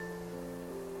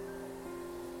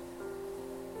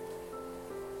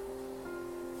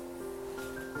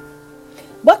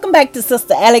Welcome back to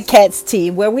Sister Alley Cat's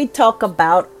Tea, where we talk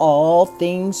about all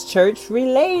things church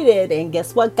related. And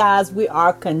guess what, guys? We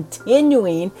are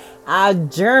continuing our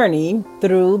journey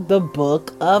through the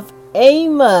book of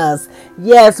Amos.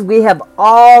 Yes, we have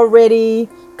already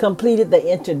completed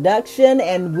the introduction,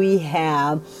 and we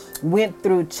have went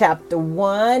through chapter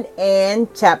 1 and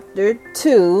chapter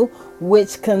 2,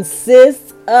 which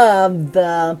consists of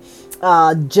the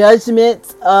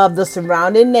judgments of the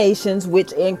surrounding nations,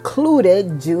 which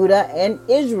included Judah and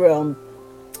Israel.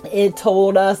 It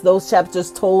told us, those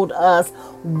chapters told us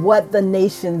what the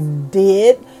nations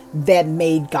did that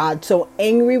made God so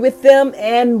angry with them,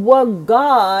 and what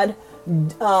God,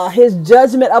 his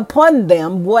judgment upon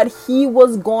them, what he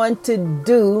was going to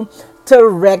do to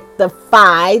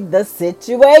rectify the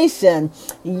situation.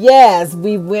 Yes,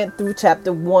 we went through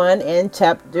chapter 1 and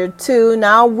chapter 2.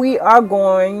 Now we are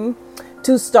going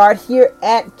to start here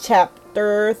at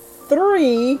chapter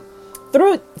 3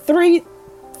 through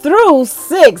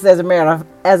 6, as a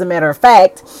matter of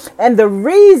fact. And the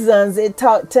reasons,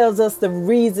 tells us the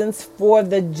reasons for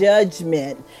the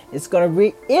judgment. It's going to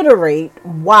reiterate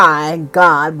why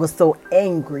God was so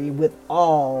angry with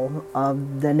all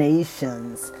of the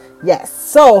nations. Yes,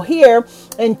 so here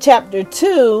in chapter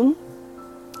 2,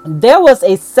 there was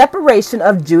a separation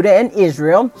of Judah and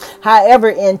Israel. However,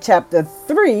 in chapter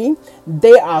 3,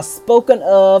 they are spoken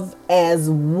of as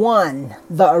one,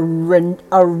 the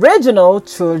original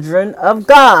children of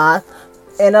God.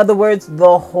 In other words,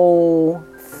 the whole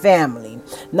family.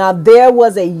 Now, there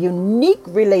was a unique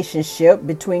relationship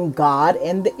between God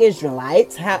and the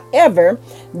Israelites. However,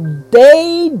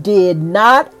 they did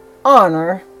not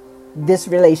honor this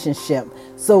relationship.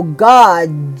 So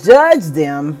God judged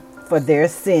them for their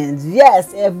sins.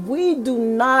 Yes, if we do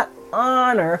not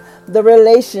honor the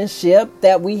relationship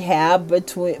that we have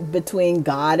between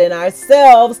God and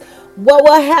ourselves, what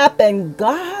will happen?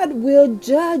 God will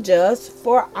judge us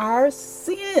for our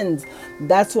sins.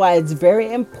 That's why it's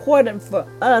very important for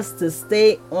us to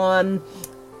stay on,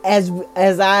 as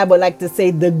I would like to say,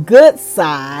 the good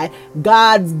side,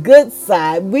 God's good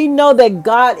side. We know that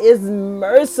God is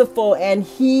merciful and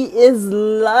he is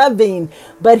loving,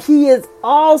 but he is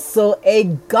also a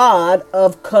God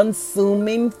of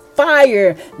consuming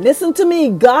fire. Listen to me,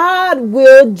 God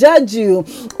will judge you,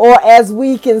 or as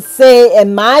we can say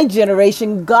in my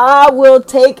generation, God will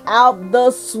take out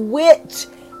the switch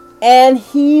and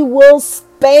he will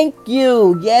spank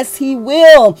you. Yes, he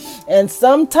will. And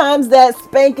sometimes that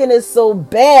spanking is so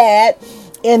bad.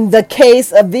 In the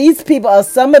case of these people, or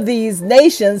some of these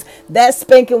nations, that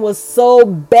spanking was so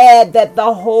bad that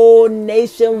the whole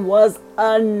nation was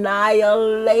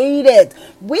annihilated.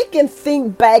 We can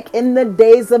think back in the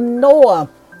days of Noah.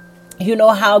 You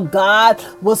know how God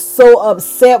was so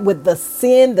upset with the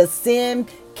sin. The sin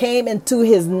came into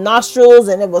his nostrils,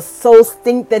 and it was so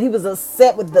stink that he was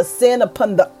upset with the sin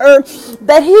upon the earth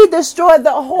that he destroyed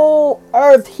the whole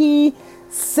earth. He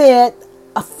sent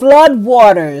flood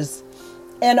waters,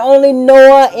 and only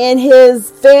Noah and his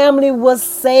family was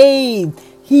saved.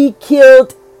 He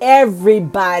killed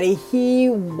everybody. He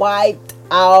wiped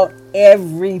out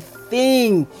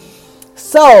everything.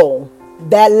 So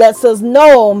that lets us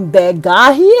know that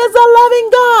God, he is a loving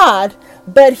God,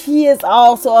 but he is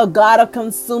also a God of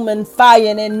consuming fire.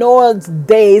 And in Noah's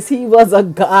days, he was a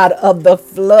God of the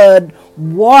flood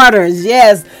waters.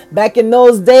 Yes, back in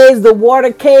those days, the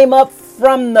water came up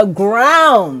from the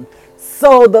ground.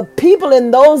 So the people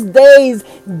in those days,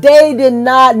 they did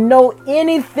not know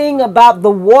anything about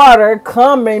the water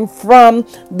coming from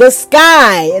the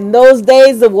sky. In those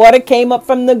days, the water came up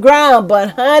from the ground.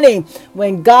 But honey,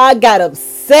 when God got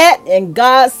upset and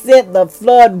God sent the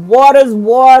flood waters,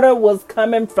 water was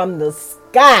coming from the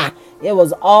sky. It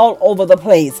was all over the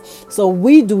place. So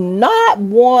we do not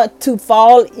want to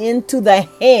fall into the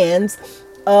hands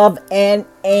of an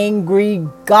angry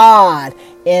God.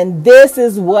 And this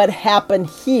is what happened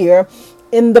here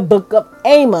in the book of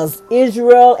Amos.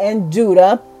 Israel and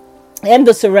Judah and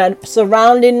the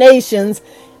surrounding nations,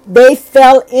 they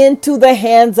fell into the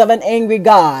hands of an angry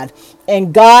God.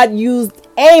 And God used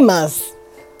Amos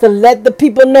to let the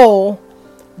people know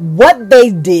what they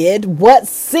did, what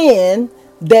sin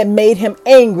that made him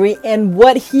angry, and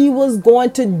what he was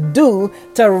going to do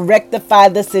to rectify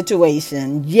the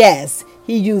situation. Yes,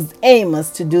 he used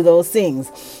Amos to do those things.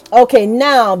 Okay,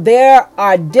 now there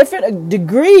are different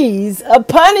degrees of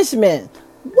punishment.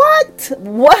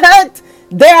 What?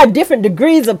 There are different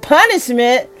degrees of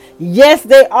punishment? Yes,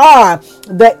 they are.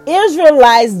 The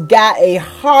Israelites got a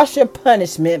harsher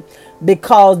punishment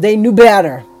because they knew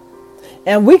better.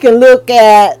 And we can look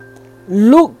at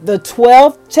Luke, the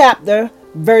 12th chapter,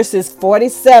 verses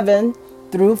 47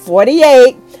 through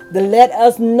 48 to let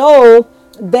us know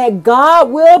that God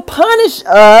will punish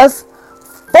us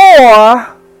for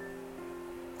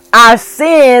our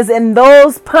sins, and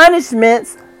those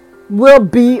punishments will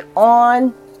be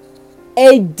on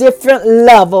a different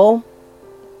level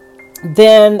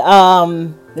than,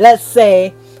 let's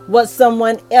say, what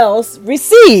someone else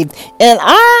received. And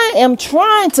I am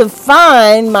trying to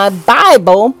find my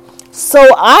Bible so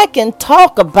I can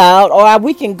talk about, or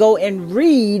we can go and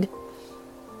read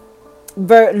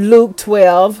Luke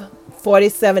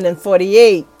 12:47 and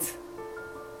 48.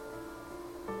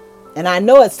 And I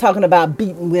know it's talking about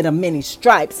beaten with a many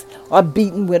stripes or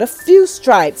beaten with a few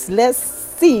stripes. Let's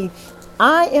see.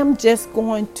 I am just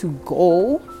going to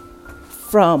go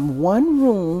from one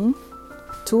room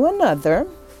to another,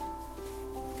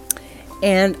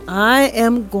 and I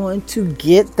am going to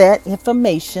get that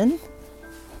information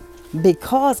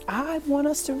because I want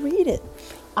us to read it.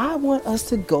 I want us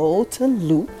to go to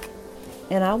Luke,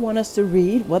 and I want us to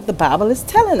read what the Bible is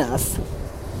telling us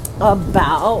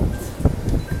about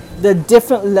the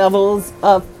different levels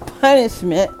of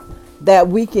punishment that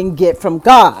we can get from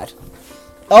God.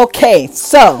 Okay,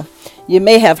 so you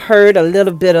may have heard a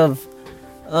little bit of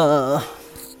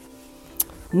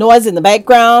noise in the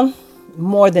background,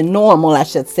 more than normal, I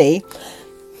should say,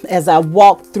 as I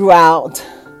walk throughout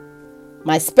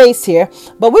my space here.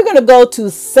 But we're going to go to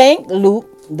St. Luke,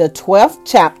 the 12th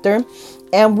chapter,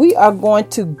 and we are going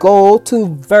to go to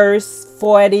verse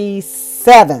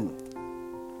 47.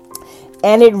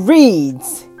 And it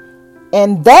reads,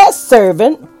 "And that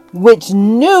servant which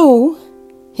knew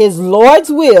his Lord's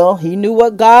will," he knew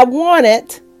what God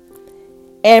wanted,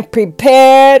 "and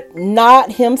prepared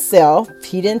not himself,"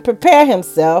 he didn't prepare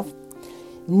himself,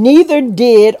 "neither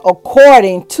did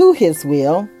according to his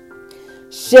will,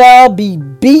 shall be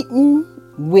beaten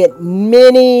with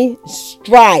many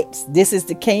stripes." This is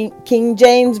the King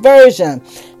James Version.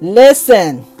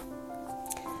 Listen,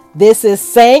 this is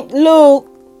St. Luke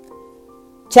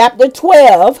chapter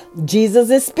 12. Jesus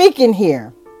is speaking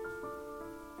here.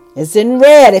 It's in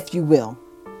red, if you will.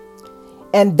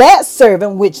 "And that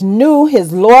servant which knew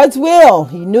his Lord's will,"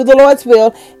 he knew the Lord's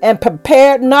will, "and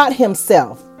prepared not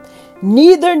himself,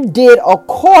 neither did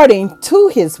according to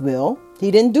his will,"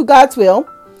 he didn't do God's will,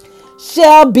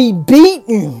 "shall be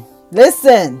beaten."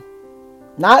 Listen,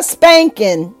 not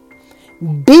spanking,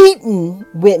 beaten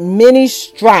with many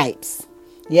stripes.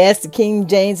 Yes, the King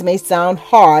James may sound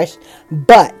harsh,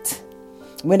 but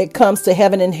when it comes to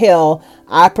heaven and hell,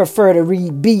 I prefer to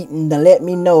read beaten to let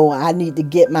me know I need to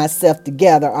get myself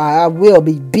together or I will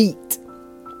be beat.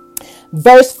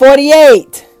 Verse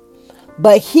 48.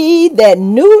 "But he that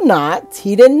knew not,"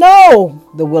 he didn't know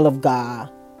the will of God,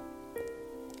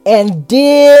 "and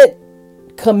did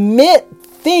commit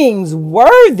things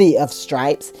worthy of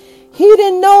stripes." He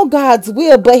didn't know God's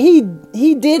will, but he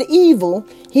did evil.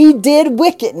 He did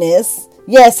wickedness.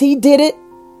 Yes, he did it.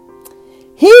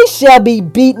 "He shall be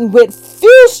beaten with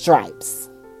few stripes.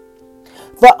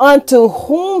 For unto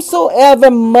whomsoever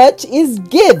much is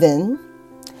given,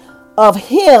 of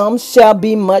him shall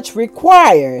be much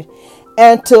required.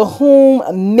 And to whom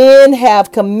men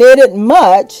have committed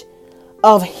much,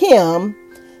 of him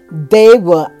they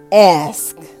will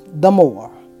ask the more."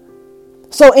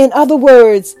 So in other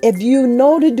words, if you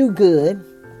know to do good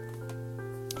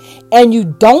and you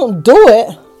don't do it,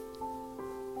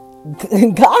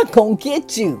 God gonna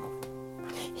get you.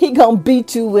 He gonna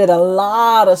beat you with a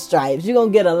lot of stripes. You're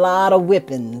gonna get a lot of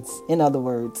whippings. In other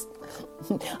words,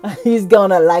 he's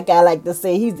gonna, like I like to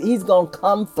say, he's gonna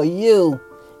come for you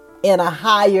in a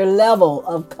higher level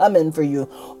of coming for you.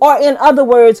 Or in other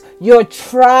words, your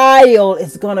trial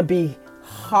is gonna be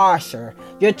harsher.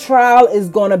 Your trial is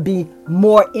gonna be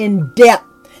more in depth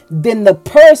than the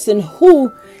person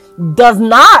who does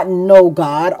not know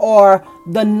God, or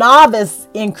the novice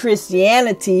in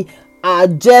Christianity. I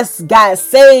just got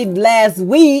saved last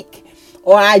week,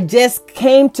 or I just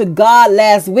came to God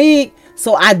last week,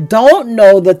 so I don't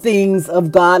know the things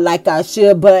of God like I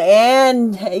should.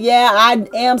 I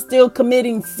am still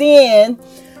committing sin,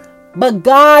 but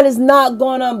God is not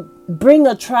gonna bring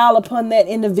a trial upon that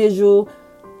individual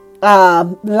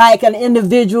like an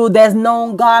individual that's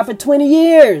known God for 20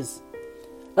 years.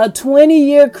 A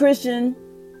 20-year Christian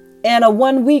and a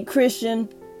 1-week Christian,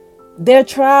 their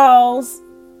trials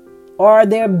or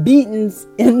their beatings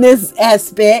in this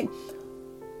aspect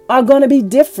are going to be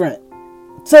different.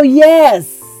 So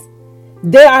yes,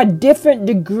 there are different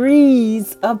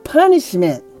degrees of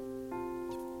punishment.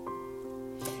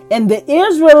 And the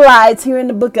Israelites here in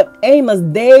the book of Amos,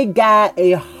 they got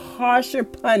a harsher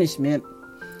punishment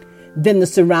than the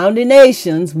surrounding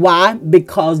nations. Why?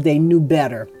 Because they knew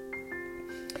better.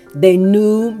 They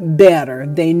knew better.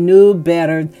 They knew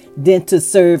better than to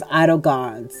serve idol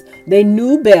gods. They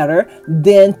knew better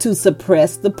than to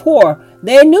suppress the poor.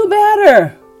 They knew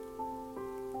better.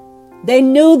 They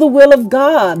knew the will of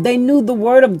God. They knew the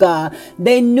word of God.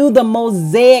 They knew the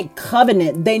Mosaic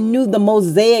covenant. They knew the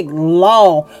Mosaic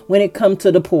law when it comes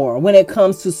to the poor, when it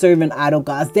comes to serving idol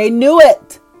gods. They knew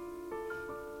it.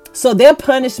 So their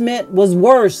punishment was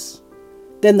worse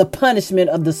than the punishment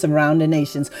of the surrounding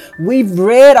nations. We've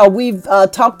read, or we've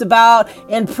talked about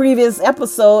in the previous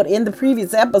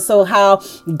episode, how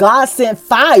God sent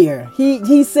fire.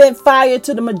 He sent fire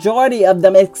to the majority of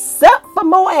them, except for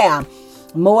Moab.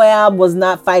 Moab was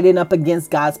not fighting up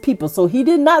against God's people, so he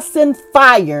did not send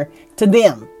fire to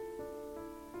them.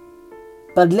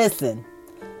 But listen,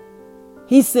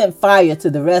 he sent fire to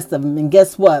the rest of them. And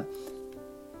guess what?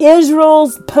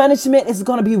 Israel's punishment is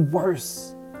going to be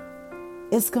worse.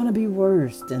 It's going to be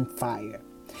worse than fire.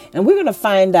 And we're going to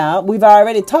find out. We've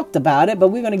already talked about it, but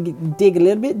we're going to dig a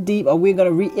little bit deep, or we're going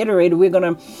to reiterate it. We're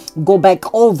going to go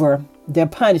back over their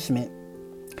punishment.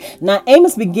 Now,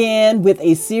 Amos began with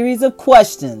a series of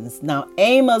questions. Now,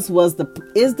 Amos is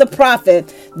the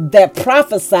prophet that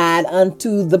prophesied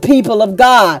unto the people of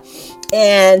God.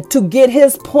 And to get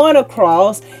his point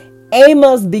across,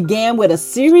 Amos began with a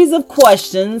series of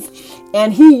questions,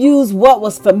 and he used what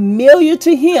was familiar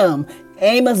to him.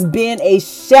 Amos being a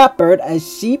shepherd, a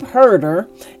sheep herder,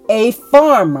 a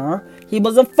farmer. He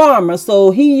was a farmer,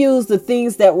 so he used the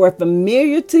things that were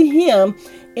familiar to him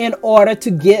in order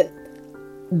to get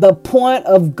the point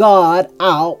of God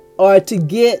out, or to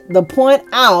get the point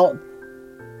out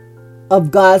of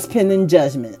God's pending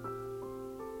judgment.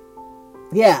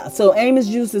 Yeah, so Amos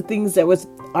used the things that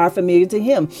are familiar to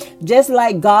him. Just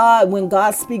like God, when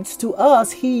God speaks to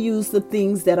us, he used the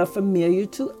things that are familiar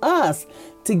to us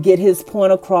to get his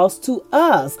point across to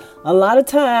us. A lot of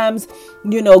times,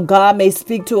 God may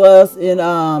speak to us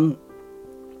in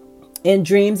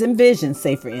dreams and visions,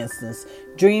 say for instance,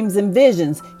 dreams and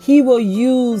visions. He will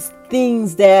use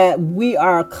things that we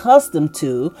are accustomed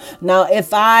to. Now,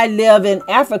 if I live in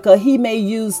Africa, he may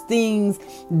use things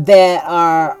that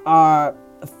are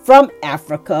from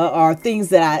Africa, or things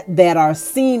that are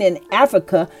seen in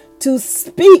Africa to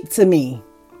speak to me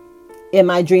in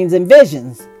my dreams and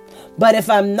visions. But if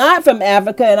I'm not from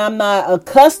Africa and I'm not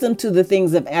accustomed to the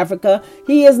things of Africa,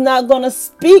 he is not going to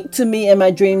speak to me in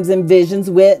my dreams and visions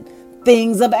with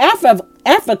things of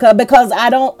Africa, because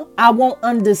I won't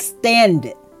understand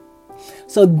it.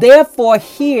 So therefore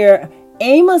here,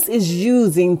 Amos is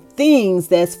using things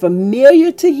that's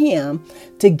familiar to him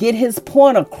to get his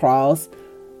point across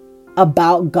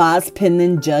about God's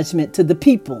pending judgment to the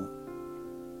people.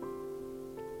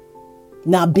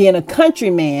 Now, being a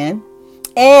countryman,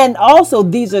 and also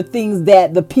these are things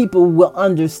that the people will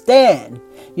understand.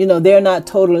 They're not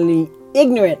totally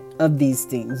ignorant of these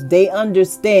things. They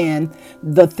understand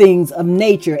the things of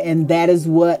nature, and that is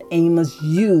what Amos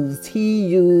used. He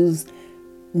used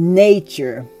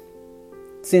nature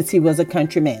since he was a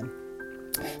countryman.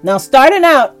 Now, starting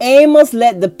out, Amos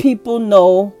let the people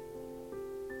know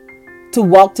to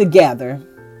walk together,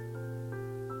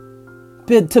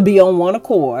 to be on one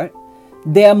accord.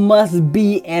 There must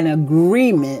be an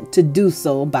agreement to do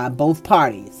so by both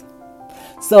parties.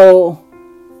 So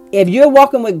if you're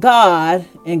walking with God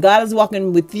and God is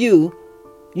walking with you,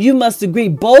 you must agree.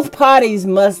 Both parties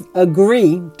must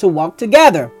agree to walk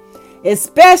together,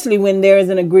 especially when there is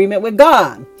an agreement with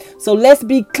God. So let's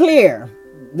be clear.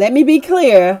 Let me be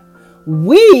clear.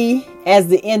 We, as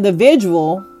the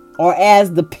individual, or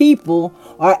as the people,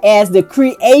 or as the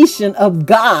creation of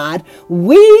God,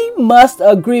 we must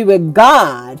agree with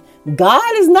God.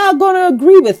 God is not going to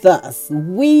agree with us.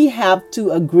 We have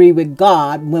to agree with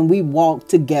God when we walk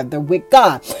together with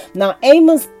God. Now,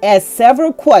 Amos asked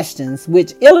several questions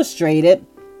which illustrated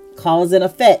cause and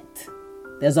effect.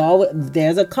 There's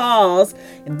a cause.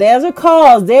 If there's a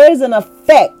cause, there's an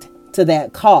effect to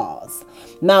that cause.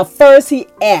 Now, first he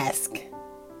asked,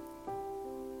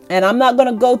 and I'm not going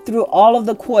to go through all of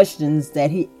the questions that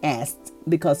he asked,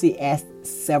 because he asked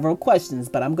several questions,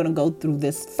 but I'm going to go through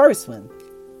this first one.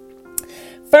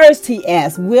 First, he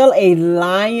asked, will a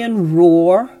lion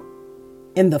roar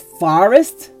in the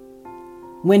forest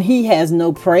when he has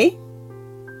no prey?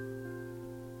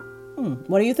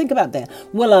 What do you think about that?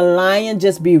 Will a lion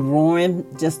just be roaring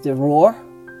just to roar?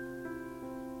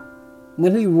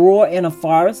 Will he roar in a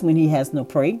forest when he has no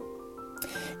prey?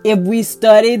 If we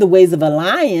study the ways of a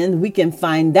lion, we can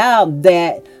find out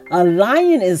that a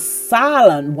lion is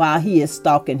silent while he is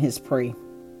stalking his prey.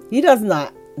 He does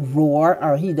not roar,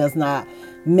 or he does not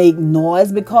make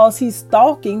noise because he's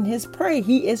stalking his prey.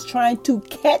 He is trying to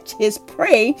catch his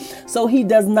prey, so he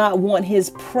does not want his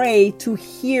prey to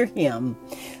hear him.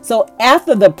 So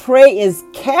after the prey is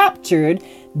captured,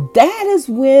 that is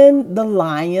when the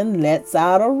lion lets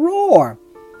out a roar.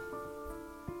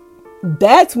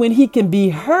 That's when he can be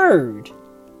heard.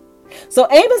 So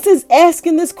Amos is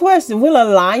asking this question: will a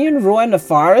lion roar in the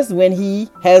forest when he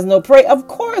has no prey? Of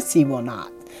course he will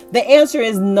not. The answer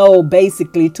is no,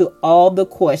 basically, to all the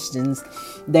questions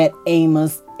that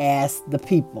Amos asked the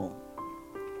people.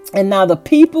 And now the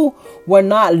people were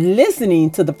not listening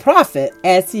to the prophet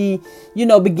as he,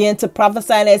 began to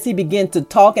prophesy, and as he began to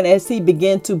talk, and as he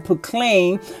began to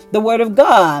proclaim the word of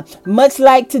God. Much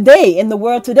like today, in the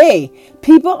world today,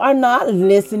 people are not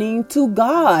listening to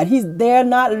God. They're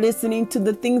not listening to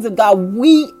the things of God.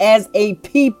 We as a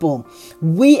people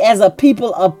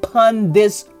upon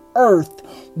this earth,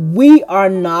 we are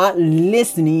not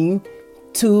listening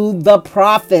to the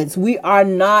prophets. We are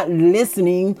not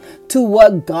listening to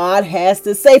what God has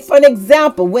to say. For an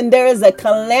example, when there is a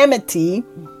calamity,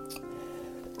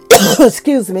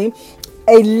 excuse me,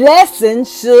 a lesson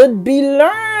should be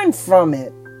learned from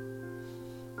it.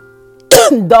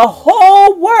 The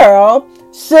whole world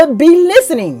should be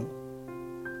listening.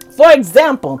 For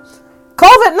example,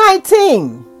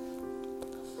 COVID-19.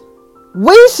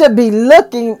 We should be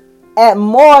looking at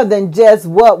more than just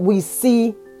what we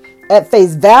see at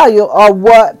face value or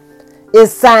what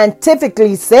is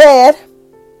scientifically said.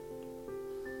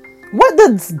 What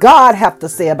does God have to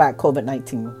say about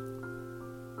COVID-19?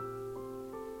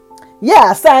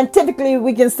 Yeah, scientifically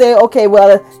we can say, okay,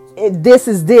 well, this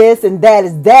is this and that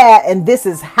is that, and this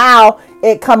is how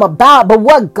it come about. But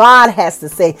what God has to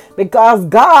say, because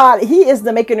God, he is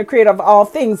the maker and the creator of all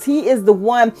things. He is the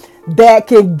one that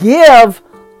can give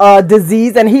a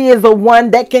disease, and he is the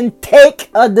one that can take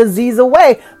a disease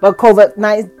away. But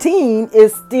COVID-19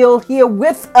 is still here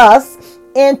with us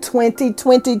in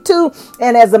 2022.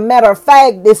 And as a matter of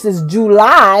fact, this is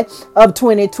July of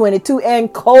 2022,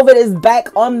 and COVID is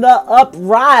back on the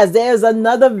uprise. There's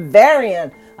another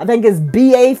variant, I think it's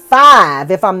BA5,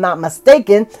 if I'm not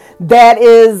mistaken, that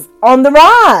is on the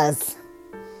rise.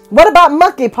 What about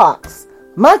monkeypox?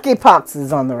 Monkeypox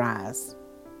is on the rise.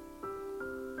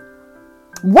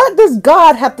 What does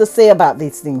God have to say about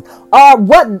these things? Or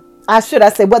what does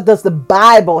the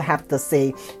Bible have to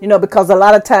say? Because a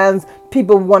lot of times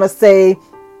people want to say,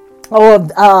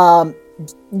 you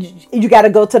got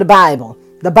to go to the Bible.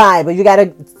 You got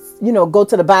to, go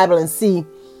to the Bible and see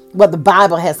what the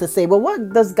Bible has to say. Well,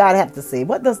 what does God have to say?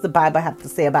 What does the Bible have to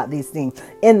say about these things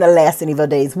in the last and evil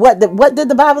days? What did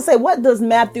the Bible say? What does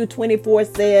Matthew 24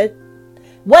 say?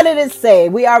 What did it say?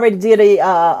 We already did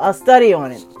a study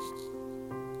on it.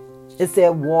 It said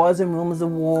wars and rumors of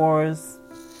wars.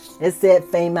 It said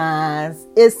famines.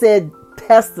 It said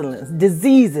pestilence,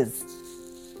 diseases.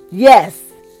 Yes,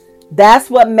 that's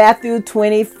what Matthew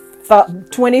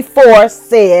 24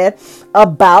 said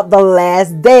about the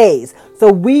last days.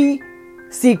 So we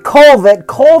see COVID.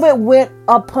 COVID went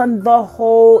upon the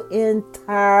whole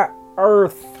entire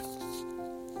earth.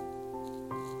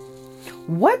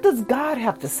 What does God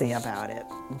have to say about it?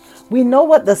 We know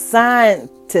what the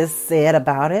scientists said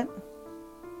about it.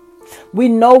 We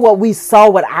know what we saw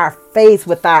with our face,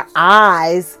 with our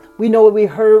eyes. We know what we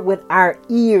heard with our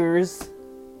ears.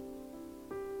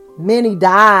 Many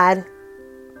died.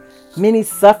 Many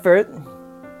suffered.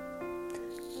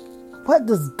 What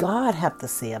does God have to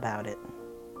say about it?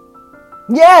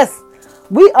 Yes,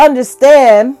 we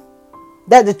understand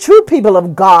that the true people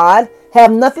of God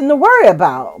have nothing to worry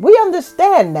about. We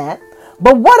understand that.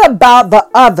 But what about the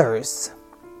others?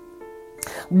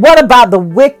 What about the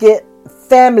wicked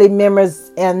family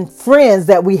members and friends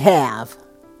that we have?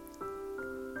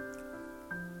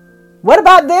 What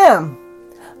about them?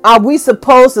 Are we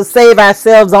supposed to save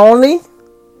ourselves only?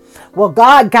 Well,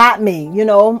 God got me.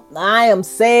 I am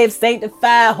saved,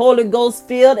 sanctified, Holy Ghost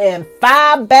filled, and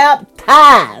fire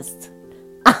baptized.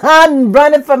 I'm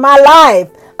running for my life.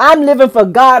 I'm living for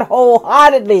God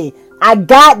wholeheartedly. I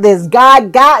got this.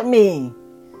 God got me.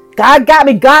 God got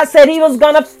me. God said he was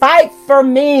going to fight for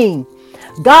me.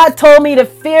 God told me to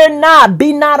fear not,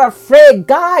 be not afraid.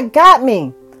 God got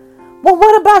me. Well,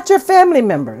 what about your family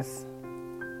members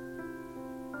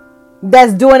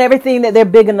that's doing everything that they're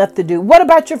big enough to do? What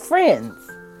about your friends?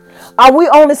 Are we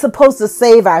only supposed to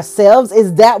save ourselves?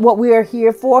 Is that what we are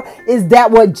here for? Is that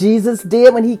what Jesus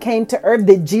did when he came to earth?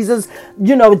 Did Jesus,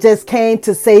 just came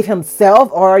to save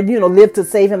himself, or, live to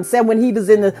save himself? When he was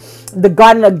in the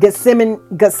Garden of Gethsemane,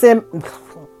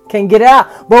 can't get it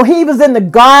out. But he was in the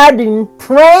garden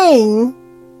praying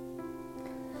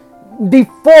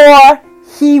before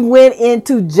he went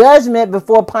into judgment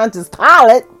before Pontius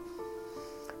Pilate,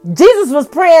 Jesus was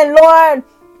praying, Lord,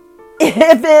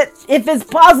 if it's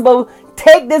possible,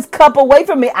 take this cup away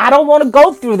from me. I don't want to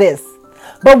go through this.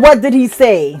 But what did he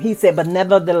say? He said, but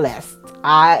nevertheless,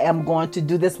 I am going to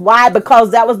do this. Why? Because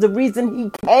that was the reason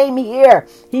he came here.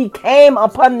 He came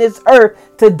upon this earth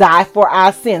to die for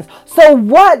our sins. So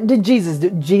what did Jesus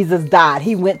do? Jesus died.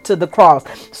 He went to the cross.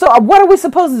 So what are we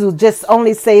supposed to do? Just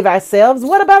only save ourselves?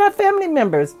 What about our family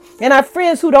members and our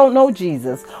friends who don't know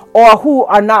Jesus or who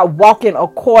are not walking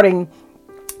according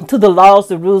to the laws,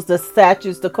 the rules, the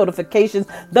statutes, the codifications,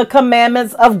 the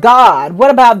commandments of God?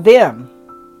 What about them?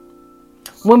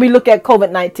 When we look at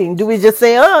COVID-19, do we just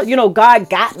say, oh, God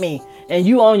got me and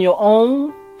you on your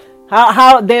own?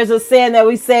 How there's a saying that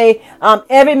we say,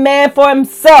 every man for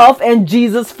himself and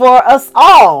Jesus for us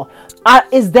all.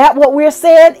 Is that what we're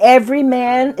saying? Every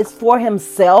man is for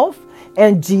himself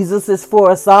and Jesus is for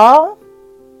us all?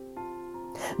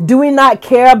 Do we not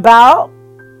care about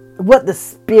what the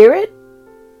Spirit,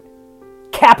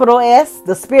 capital S,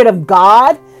 the Spirit of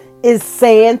God, is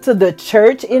saying to the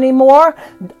church anymore?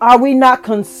 Are we not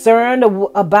concerned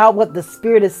about what the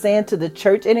Spirit is saying to the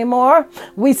church anymore?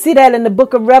 We see that in the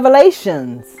book of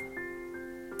Revelations.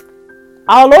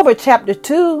 All over chapter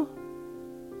 2.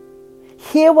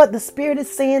 Hear what the Spirit is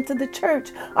saying to the church.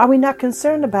 Are we not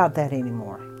concerned about that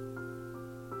anymore?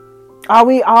 Are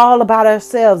we all about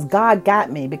ourselves? God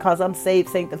got me because I'm saved,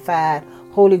 sanctified,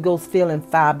 Holy Ghost filled and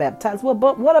fire baptized. Well,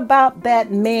 but what about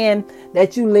that man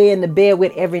that you lay in the bed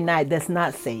with every night that's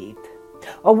not saved?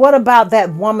 Or what about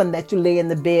that woman that you lay in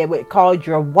the bed with, called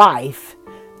your wife,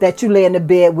 that you lay in the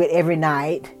bed with every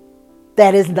night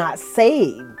that is not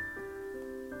saved?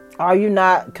 Are you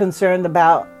not concerned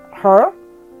about her?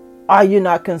 Are you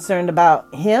not concerned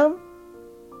about him?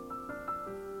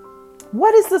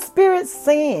 What is the Spirit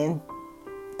saying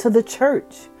to the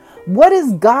church? What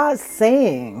is God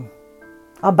saying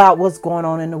about what's going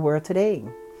on in the world today?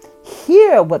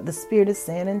 Hear what the Spirit is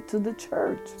saying into the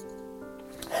church.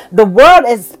 The world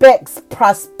expects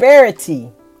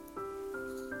prosperity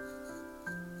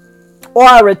or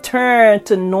a return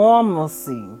to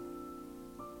normalcy.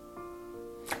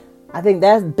 I think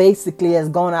that's basically has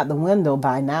gone out the window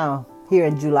by now here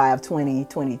in July of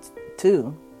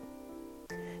 2022.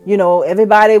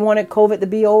 Everybody wanted COVID to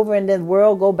be over and then the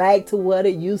world go back to what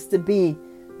it used to be.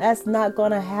 That's not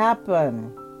going to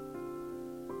happen.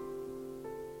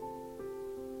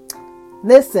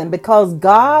 Listen, because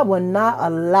God will not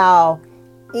allow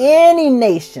any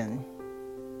nation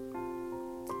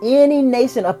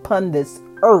upon this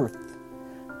earth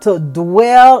to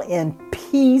dwell in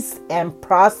peace and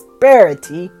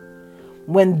prosperity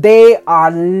when they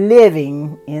are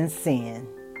living in sin.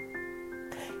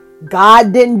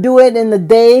 God didn't do it in the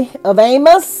day of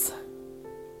Amos.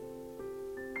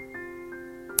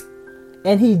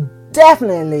 And he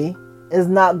definitely is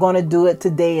not going to do it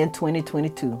today in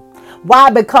 2022.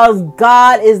 Why? Because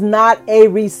God is not a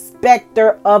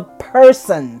respecter of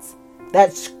persons.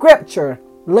 That's scripture.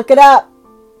 Look it up.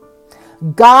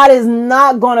 God is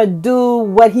not going to do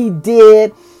what he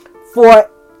did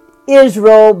for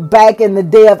Israel back in the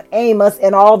day of Amos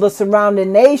and all the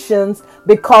surrounding nations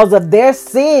because of their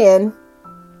sin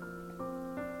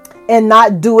and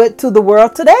not do it to the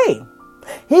world today.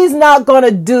 He's not going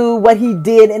to do what he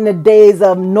did in the days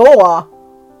of Noah,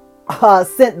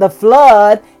 sent the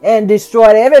flood and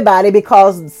destroyed everybody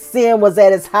because sin was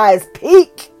at its highest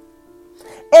peak,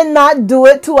 and not do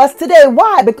it to us today.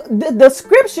 Why? Because the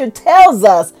scripture tells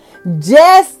us,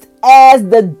 just as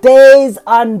the days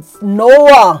of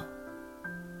Noah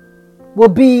will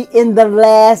be in the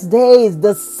last days,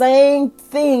 the same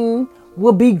thing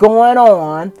will be going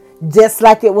on just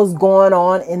like it was going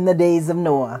on in the days of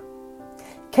Noah.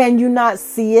 Can you not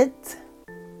see it?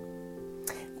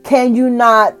 Can you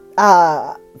not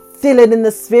feel it in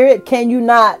the Spirit? Can you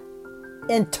not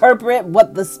interpret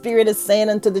what the Spirit is saying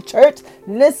unto the church?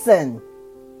 Listen,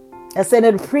 I said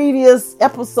in the previous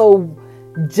episode,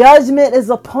 judgment is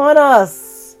upon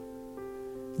us.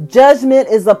 Judgment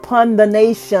is upon the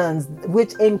nations,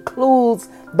 which includes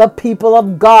the people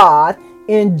of God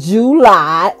in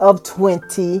July of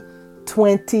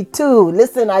 2022.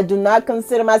 Listen, I do not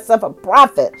consider myself a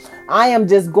prophet. I am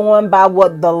just going by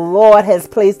what the Lord has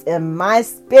placed in my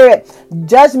spirit.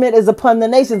 Judgment is upon the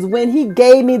nations. When he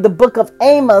gave me the book of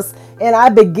Amos and I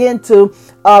began to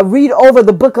read over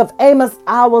the book of Amos,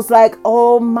 I was like,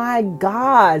 oh my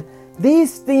God,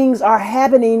 these things are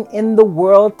happening in the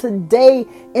world today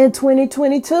in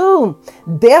 2022.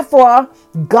 Therefore,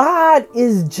 God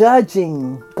is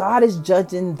judging. God is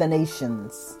judging the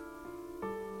nations.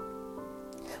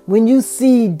 When you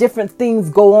see different things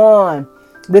go on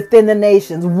within the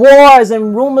nations. Wars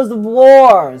and rumors of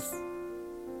wars.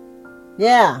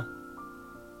 Yeah.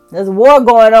 There's a war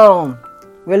going on.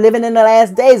 We're living in the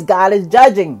last days. God is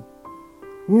judging.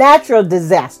 Natural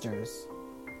disasters.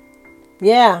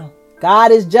 Yeah.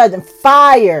 God is judging.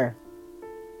 Fire.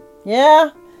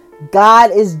 Yeah.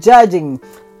 God is judging.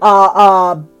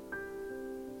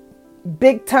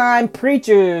 Big time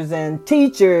preachers and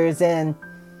teachers and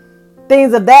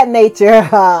things of that nature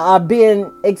are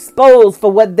being exposed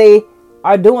for what they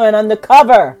are doing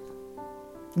undercover.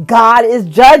 God is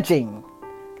judging.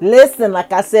 Listen,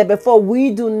 like I said before,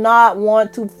 we do not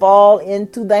want to fall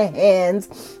into the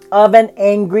hands of an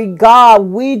angry God.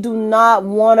 We do not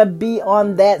want to be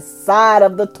on that side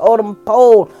of the totem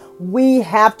pole. We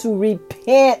have to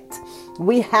repent.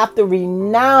 We have to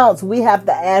renounce. We have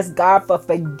to ask God for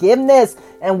forgiveness.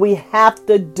 And we have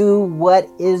to do what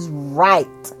is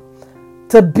right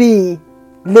to be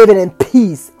living in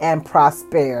peace and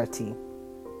prosperity.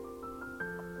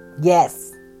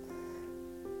 Yes.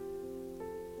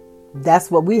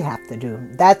 That's what we have to do.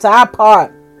 That's our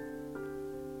part.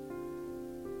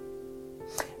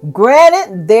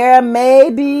 Granted, there may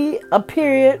be a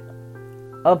period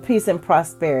of peace and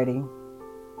prosperity,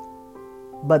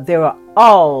 but there will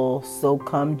also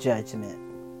come judgment.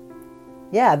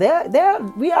 Yeah,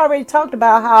 we already talked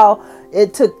about how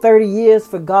it took 30 years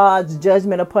for God's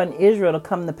judgment upon Israel to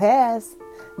come to pass.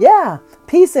 Yeah,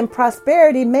 peace and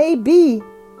prosperity may be,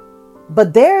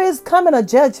 but there is coming a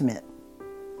judgment.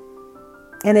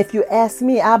 And if you ask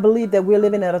me, I believe that we're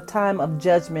living at a time of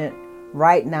judgment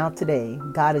right now today.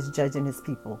 God is judging his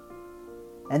people.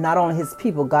 And not only his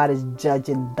people, God is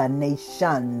judging the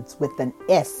nations with an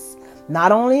S.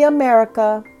 Not only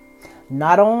America,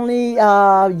 not only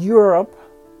Europe.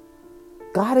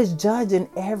 God is judging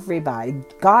everybody.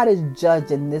 God is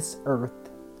judging this earth.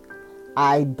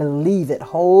 I believe it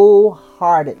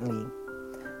wholeheartedly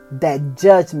that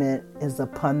judgment is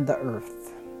upon the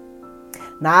earth.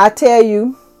 Now I tell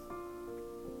you,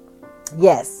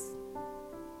 yes,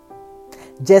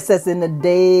 just as in the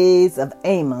days of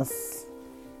Amos,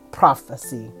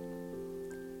 prophecy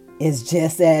is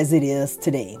just as it is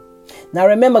today. Now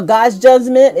remember, God's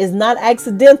judgment is not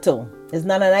accidental. It's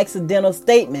not an accidental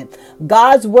statement.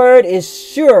 God's word is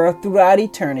sure throughout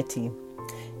eternity.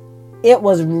 It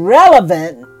was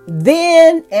relevant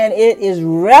then and it is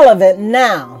relevant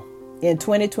now in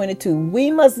 2022. We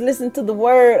must listen to the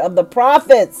word of the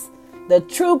prophets, the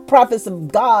true prophets of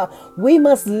God. We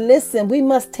must listen. We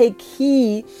must take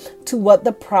heed to what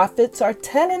the prophets are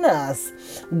telling us.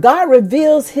 God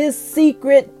reveals his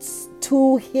secrets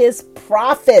to his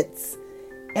prophets.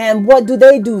 And what do?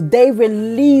 They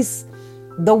release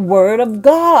the word of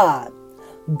God.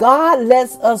 God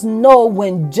lets us know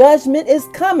when judgment is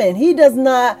coming.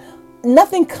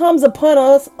 Nothing comes upon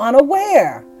us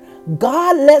unaware.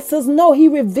 God lets us know. He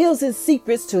reveals his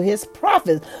secrets to his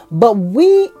prophets. But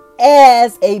we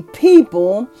as a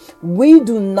people, we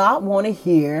do not want to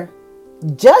hear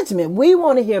judgment. We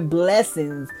want to hear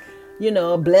blessings.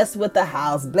 Blessed with a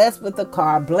house, blessed with a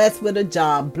car, blessed with a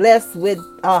job, blessed with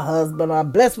a husband, or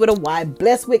blessed with a wife,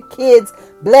 blessed with kids,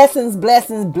 blessings,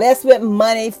 blessed with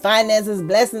money, finances,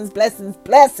 blessings.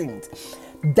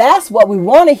 That's what we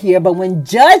want to hear. But when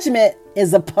judgment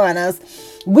is upon us,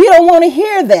 we don't want to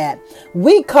hear that.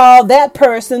 We call that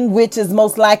person, which is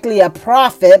most likely a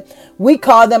prophet, we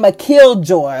call them a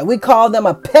killjoy. We call them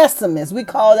a pessimist. We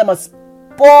call them a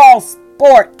spoil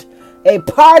sport, a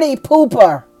party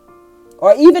pooper.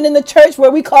 Or even in the church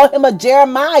where we call him a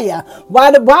Jeremiah.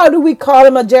 Why do we call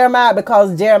him a Jeremiah?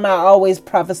 Because Jeremiah always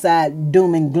prophesied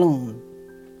doom and gloom.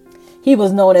 He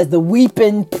was known as the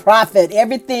weeping prophet.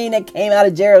 Everything that came out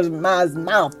of Jeremiah's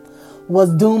mouth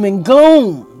was doom and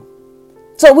gloom.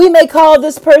 So we may call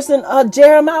this person a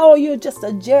Jeremiah. Oh, you're just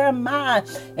a Jeremiah.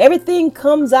 Everything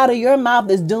comes out of your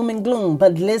mouth is doom and gloom.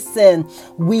 But listen,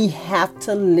 we have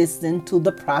to listen to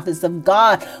the prophets of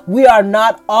God. We are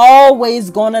not always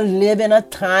going to live in a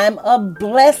time of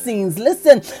blessings.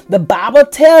 Listen, the Bible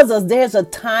tells us there's a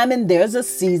time and there's a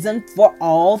season for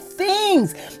all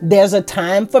things. There's a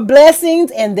time for blessings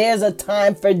and there's a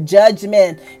time for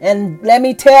judgment. And let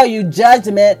me tell you,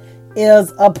 judgment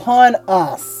is upon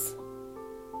us.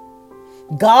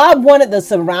 God wanted the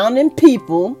surrounding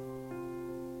people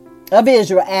of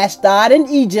Israel, Ashdod and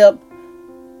Egypt,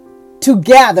 to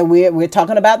gather. We're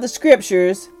talking about the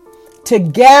scriptures, to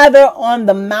gather on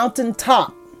the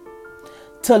mountaintop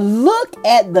to look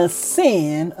at the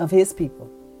sin of his people.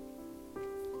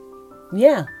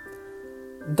 Yeah.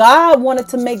 God wanted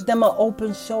to make them an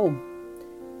open show.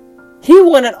 He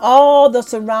wanted all the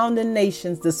surrounding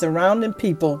nations, the surrounding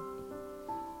people,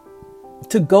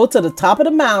 to go to the top of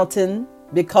the mountain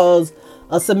because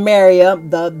of Samaria.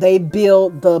 They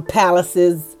built the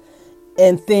palaces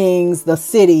and things, the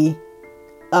city,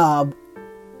 in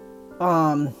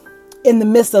the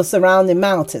midst of surrounding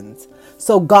mountains.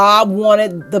 So God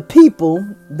wanted the people,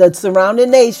 the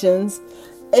surrounding nations,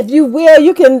 if you will,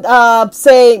 you can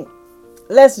say,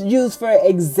 let's use for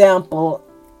example,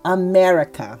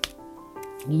 America.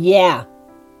 Yeah.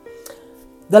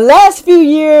 The last few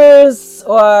years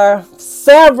or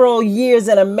several years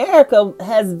in America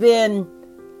has been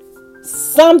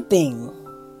something.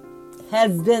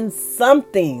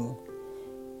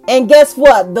 And guess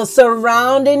what? The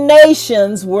surrounding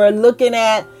nations were looking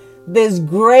at this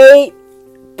great,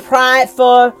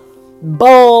 prideful,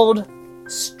 bold,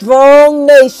 strong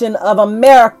nation of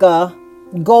America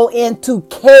go into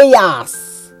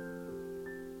chaos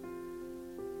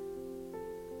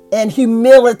and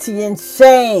humility and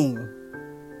shame.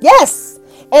 Yes.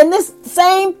 And this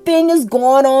same thing is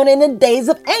going on in the days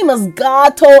of Amos.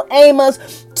 God told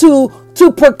Amos to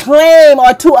proclaim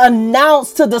or to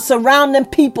announce to the surrounding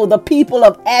people, the people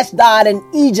of Ashdod and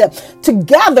Egypt,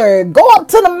 together, go up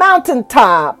to the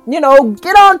mountaintop, get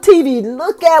on TV,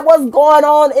 look at what's going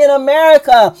on in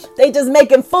America. They just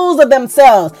making fools of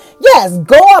themselves. Yes,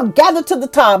 go up, gather to the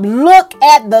top, look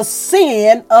at the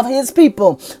sin of his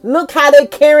people. Look how they're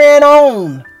carrying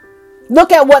on.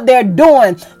 Look at what they're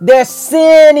doing. They're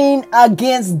sinning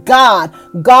against God.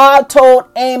 God told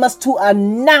Amos to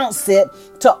announce it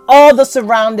to all the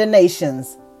surrounding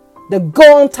nations. To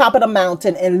go on top of the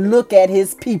mountain and look at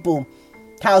his people,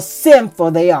 how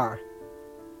sinful they are.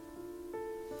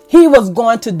 He was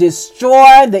going to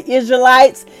destroy the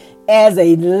Israelites as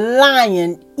a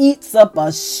lion eats up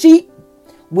a sheep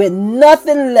with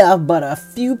nothing left but a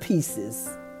few pieces.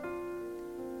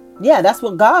 Yeah, that's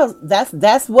what God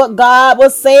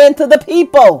was saying to the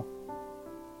people.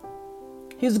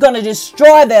 He was going to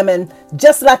destroy them, and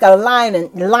just like a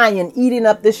lion eating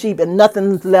up the sheep and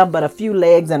nothing's left but a few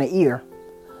legs and an ear.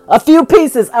 A few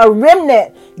pieces, a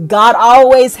remnant. God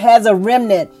always has a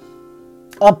remnant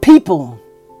of people,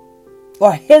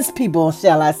 or his people,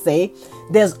 shall I say.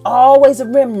 There's always a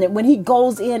remnant. When he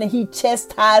goes in and he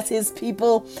chastises his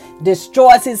people,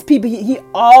 destroys his people, he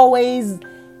always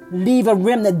leave a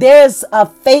remnant. There's a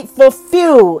faithful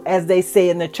few, as they say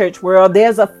in the church world.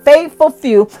 There's a faithful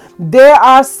few. There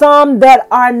are some that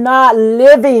are not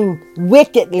living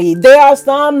wickedly. There are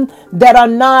some that are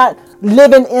not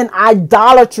living in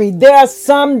idolatry. There are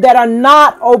some that are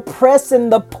not oppressing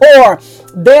the poor.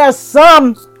 There are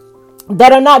some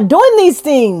that are not doing these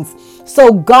things.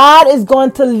 So God is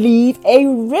going to leave a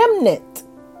remnant.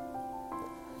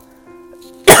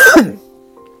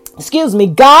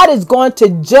 God is going to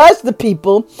judge the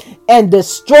people and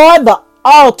destroy the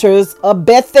altars of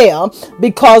Bethel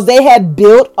because they had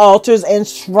built altars and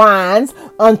shrines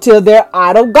unto their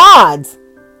idol gods.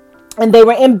 And they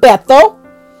were in Bethel.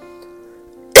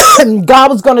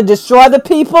 God was going to destroy the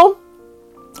people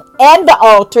and the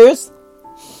altars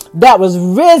that was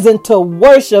risen to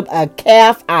worship a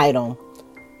calf idol.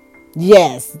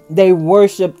 Yes, they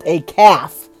worshiped a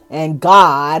calf, and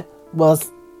God was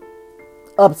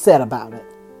upset about it,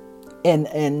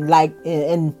 and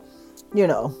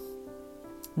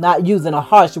not using a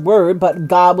harsh word, but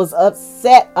God was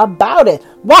upset about it.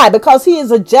 Why? Because he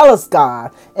is a jealous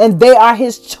God, and they are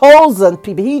his chosen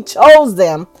people. He chose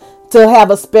them to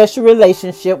have a special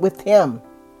relationship with him,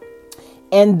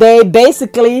 and they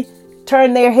basically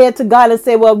turned their head to God and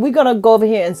say, well, we're going to go over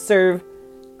here and serve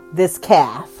this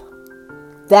calf.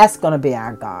 That's going to be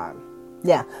our God.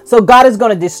 Yeah. So God is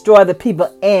going to destroy the people,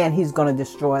 and he's going to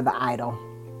destroy the idol.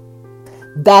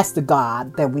 That's the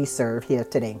God that we serve here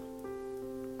today.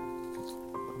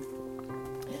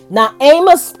 Now,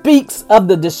 Amos speaks of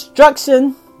the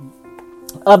destruction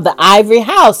of the ivory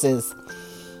houses.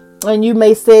 And you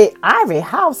may say, ivory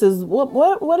houses,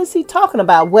 what is he talking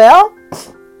about? Well,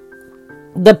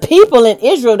 the people in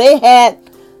Israel, they had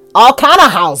all kind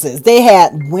of houses. They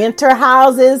had winter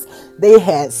houses. They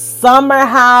had summer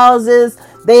houses.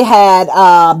 They had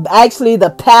actually the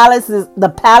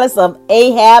palace of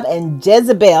Ahab and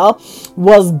Jezebel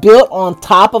was built on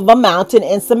top of a mountain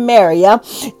in Samaria.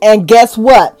 And guess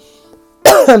what?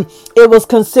 It was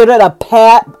considered a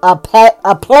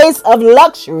place of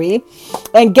luxury.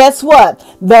 And guess what?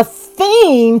 The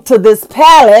theme to this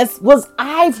palace was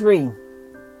ivory.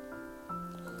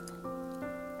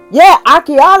 Yeah,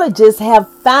 archaeologists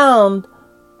have found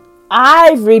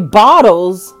ivory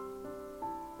bottles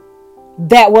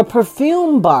that were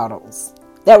perfume bottles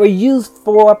that were used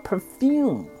for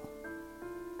perfume.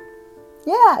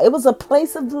 Yeah, it was a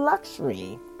place of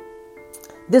luxury.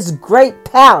 This great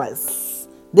palace,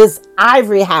 this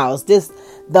ivory house, this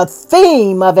the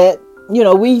theme of it,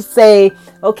 we say,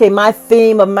 okay, my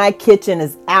theme of my kitchen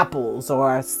is apples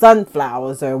or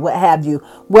sunflowers or what have you.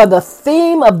 Well, the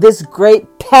theme of this great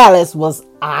palace was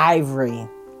ivory.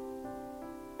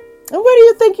 And where do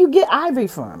you think you get ivory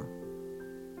from?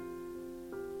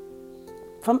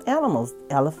 From animals,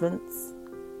 elephants,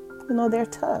 their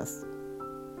tusks.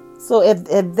 So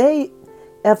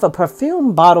if a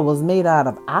perfume bottle was made out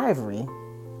of ivory,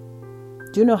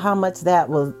 do you know how much that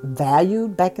was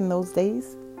valued back in those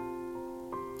days?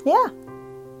 Yeah.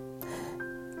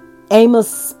 Amos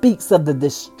speaks of the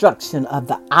destruction of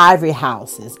the ivory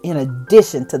houses in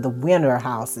addition to the winter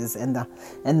houses and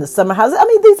the summer houses. I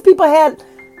mean, these people had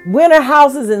winter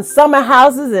houses and summer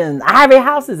houses and ivory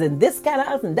houses and this kind of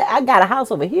house and that. I got a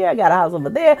house over here. I got a house over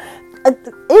there.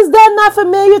 Is that not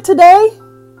familiar today?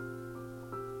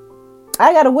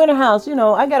 I got a winter house.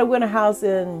 I got a winter house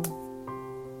in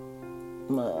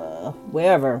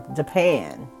wherever,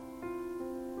 Japan.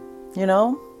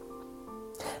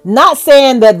 Not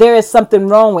saying that there is something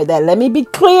wrong with that. Let me be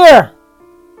clear.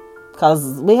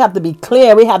 Because we have to be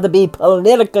clear. We have to be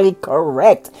politically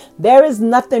correct. There is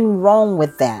nothing wrong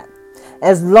with that.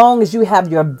 As long as you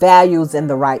have your values in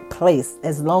the right place.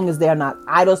 As long as they're not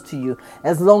idols to you.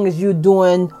 As long as you're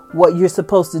doing what you're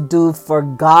supposed to do for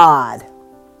God.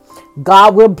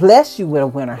 God will bless you with a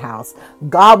winter house.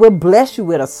 God will bless you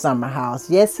with a summer house.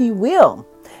 Yes, He will.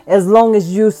 As long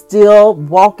as you're still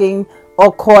walking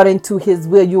according to His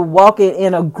will. You're walking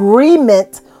in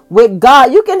agreement with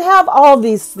God. You can have all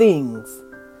these things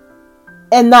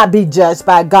and not be judged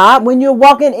by God when you're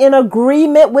walking in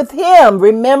agreement with Him.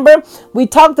 Remember, we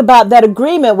talked about that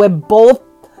agreement where both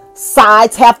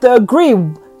sides have to agree.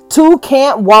 Two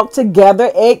can't walk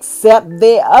together except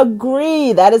they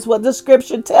agree. That is what the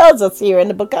scripture tells us here in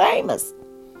the book of Amos.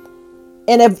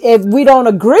 And if we don't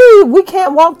agree, we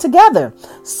can't walk together.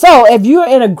 So if you're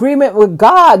in agreement with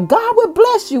God, God will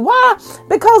bless you. Why?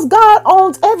 Because God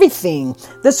owns everything.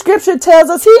 The scripture tells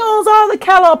us He owns all the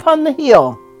cattle upon the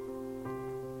hill.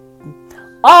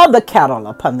 All the cattle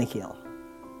upon the hill.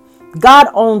 God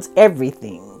owns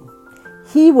everything.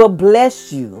 He will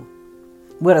bless you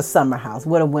with a summer house,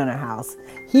 with a winter house.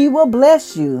 He will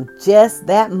bless you just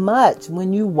that much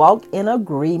when you walk in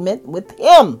agreement with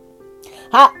Him.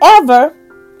 However,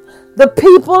 the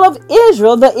people of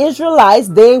Israel, the Israelites,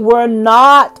 they were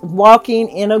not walking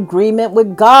in agreement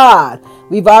with God.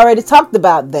 We've already talked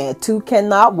about that. Two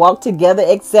cannot walk together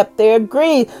except they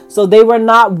agree. So they were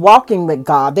not walking with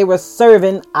God. They were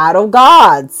serving idol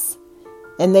gods.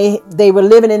 And they were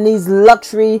living in these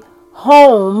luxury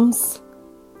homes,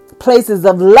 places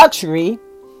of luxury,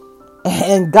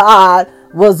 and God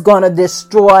was going to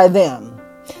destroy them.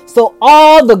 So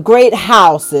all the great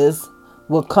houses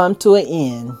will come to an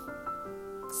end,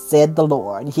 said the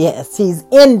Lord. Yes, He's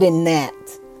ending that.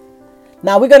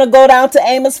 Now we're going to go down to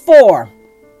Amos 4.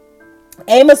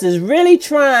 Amos is really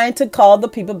trying to call the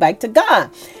people back to God.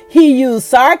 He used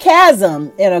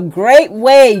sarcasm in a great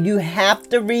way. You have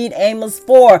to read Amos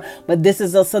 4, but this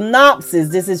is a synopsis.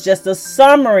 This is just a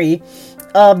summary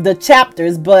of the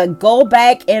chapters, but go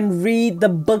back and read the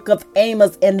book of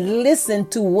Amos and listen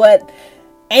to what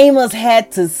Amos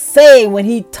had to say when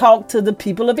he talked to the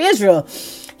people of Israel.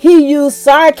 He used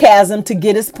sarcasm to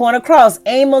get his point across.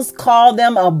 Amos called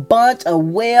them a bunch of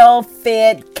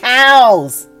well-fed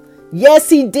cows. Yes,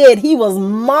 he did. He was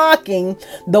mocking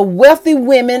the wealthy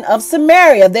women of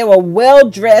Samaria. They were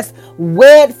well-dressed,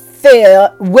 well-fed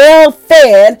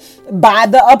by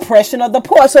the oppression of the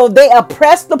poor. So they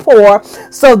oppressed the poor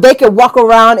so they could walk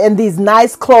around in these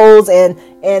nice clothes and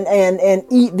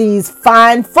eat these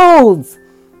fine foods.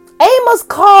 Amos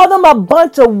called them a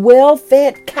bunch of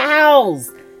well-fed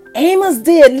cows. Amos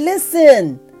did.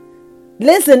 Listen,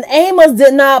 Amos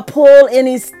did not pull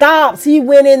any stops. He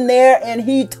went in there and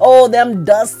he told them,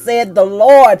 thus said the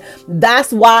Lord.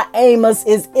 That's why Amos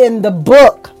is in the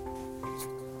book.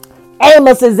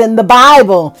 Amos is in the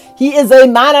Bible. He is a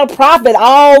minor prophet.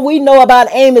 All we know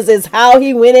about Amos is how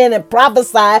he went in and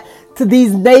prophesied to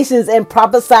these nations and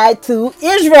prophesied to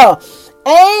Israel.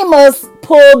 Amos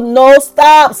pulled no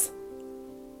stops.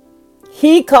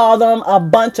 He called them a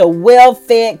bunch of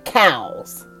well-fed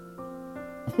cows.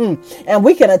 And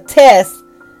we can attest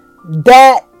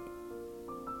that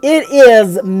it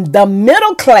is the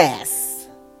middle class.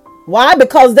 Why?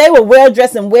 Because they were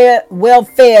well-dressed and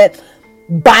well-fed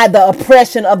by the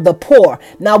oppression of the poor.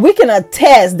 Now we can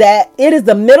attest that it is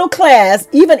the middle class,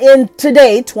 even in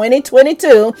today,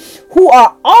 2022, who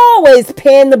are always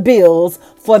paying the bills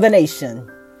for the nation.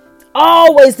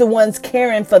 Always the ones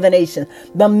caring for the nation.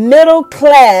 The middle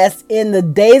class in the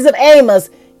days of Amos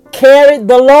carried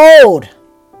the load.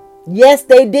 Yes,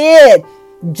 they did.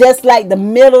 just like the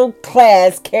middle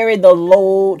class carry the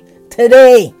load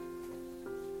today.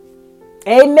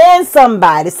 Amen,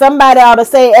 somebody. Somebody ought to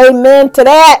say amen to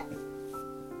that.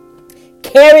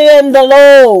 Carrying the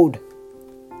load.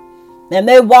 And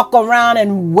they walk around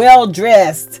and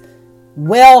well-dressed,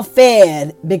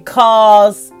 well-fed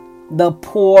because the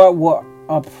poor were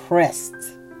oppressed.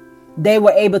 They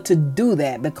were able to do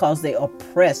that because they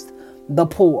oppressed the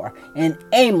poor. And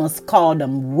Amos called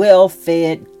them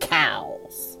well-fed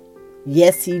cows.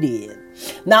 Yes, he did.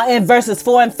 Now in verses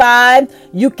 4 and 5,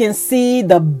 you can see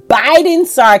the biting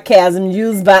sarcasm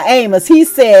used by Amos. He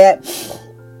said,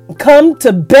 come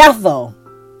to Bethel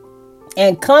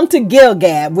and come to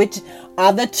Gilgad, which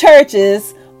are the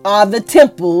churches, are the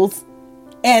temples,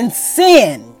 and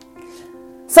sin.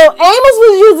 So Amos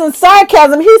was using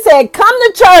sarcasm. He said, come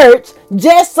to church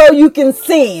just so you can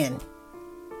sin.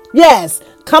 Yes,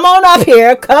 come on up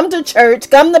here, come to church,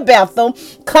 come to Bethel,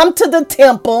 come to the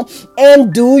temple,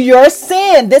 and do your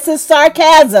sin. This is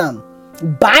sarcasm,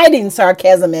 biting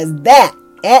sarcasm at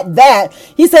that.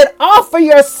 He said, offer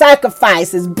your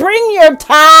sacrifices, bring your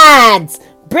tithes,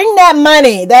 bring that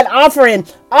money, that offering,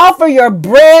 offer your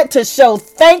bread to show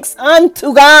thanks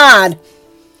unto God.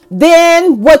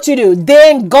 Then what you do?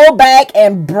 Then go back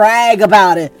and brag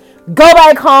about it. Go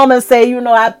back home and say,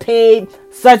 I paid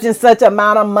such and such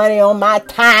amount of money on my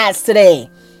tithes today.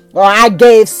 Or I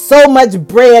gave so much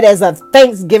bread as a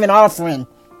Thanksgiving offering.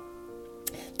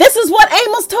 This is what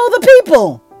Amos told the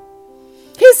people.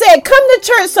 He said, come to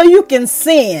church so you can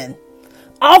sin.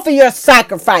 Offer your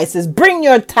sacrifices. Bring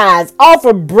your tithes.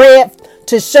 Offer bread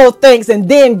to show thanks. And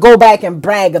then go back and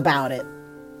brag about it.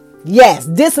 Yes,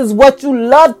 this is what you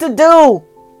love to do,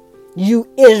 you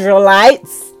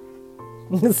Israelites,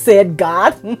 said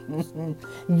God.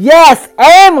 Yes,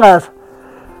 Amos.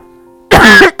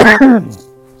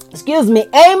 Excuse me.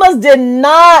 Amos did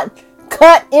not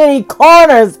cut any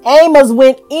corners. Amos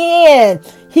went in.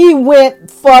 He went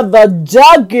for the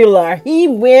jugular. He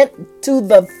went to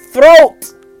the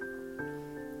throat.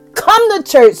 Come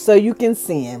to church so you can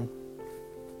sin.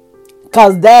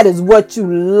 Because that is what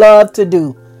you love to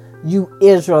do, you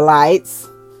Israelites.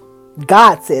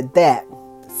 God said that.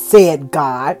 Said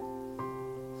God.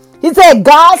 He said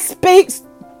God speaks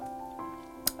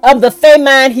of the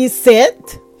famine he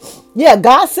sent. Yeah,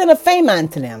 God sent a famine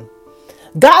to them.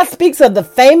 God speaks of the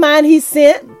famine he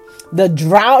sent, the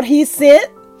drought he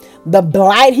sent, the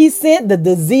blight he sent, the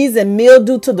disease and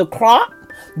mildew to the crop,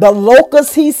 the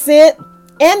locusts he sent,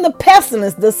 and the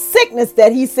pestilence, the sickness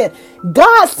that he sent.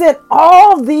 God sent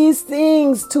all these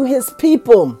things to his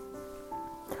people.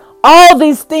 All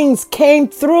these things came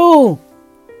through.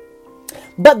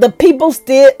 But the people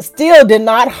still did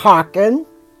not hearken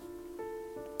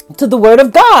to the word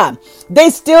of God. They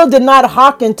still did not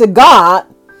hearken to God.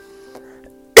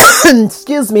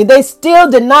 Excuse me. They still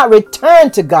did not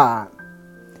return to God.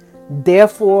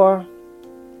 Therefore,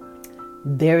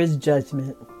 there is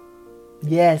judgment.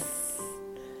 Yes.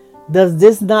 Does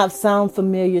this not sound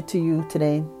familiar to you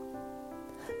today?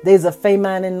 There's a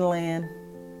famine in the land.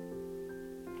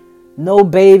 No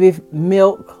baby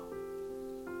milk.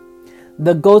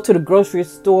 Go to the grocery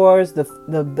stores,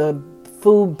 the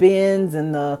food bins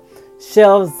and the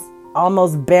shelves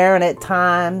almost barren at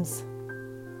times.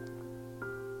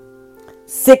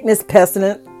 Sickness,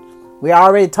 pestilence. We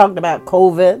already talked about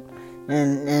COVID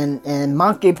and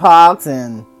monkeypox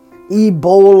and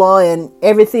Ebola and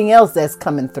everything else that's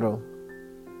coming through.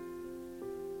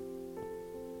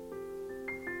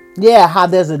 Yeah, how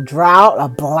there's a drought, a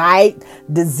blight,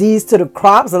 disease to the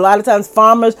crops. A lot of times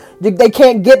farmers, they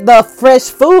can't get the fresh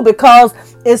food because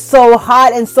it's so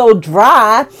hot and so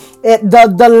dry.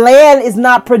 The land is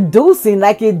not producing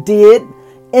like it did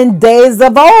in days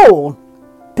of old.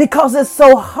 Because it's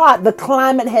so hot, the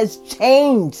climate has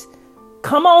changed.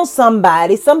 Come on,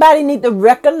 somebody. Somebody need to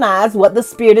recognize what the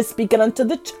Spirit is speaking unto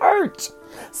the church.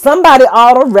 Somebody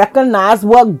ought to recognize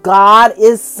what God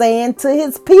is saying to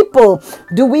his people.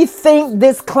 Do we think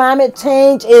this climate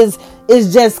change is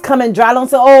just coming dry? Don't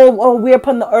say, oh, we're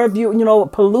upon the earth,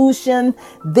 pollution,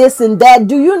 this and that.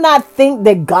 Do you not think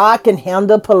that God can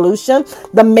handle pollution?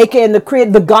 The maker and the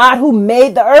creator, the God who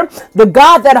made the earth, the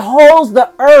God that holds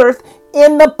the earth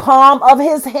in the palm of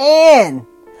his hand.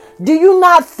 Do you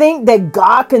not think that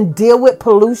God can deal with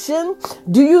pollution?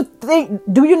 Do you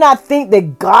not think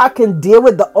that God can deal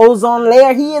with the ozone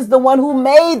layer? He is the one who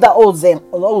made the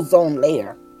ozone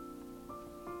layer.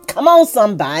 Come on,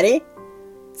 somebody.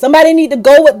 Somebody need to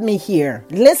go with me here.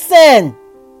 Listen.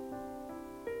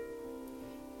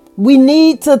 We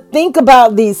need to think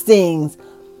about these things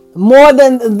more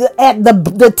than at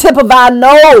the tip of our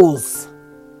nose.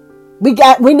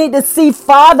 We need to see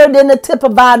farther than the tip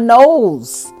of our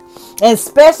nose. And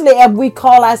especially if we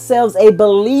call ourselves a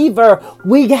believer,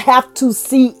 we have to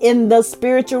see in the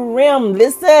spiritual realm.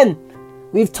 Listen,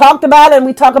 we've talked about it and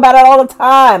we talk about it all the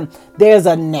time. There's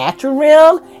a natural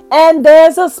realm and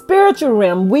there's a spiritual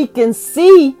realm. We can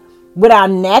see with our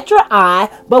natural eye,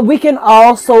 but we can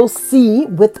also see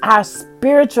with our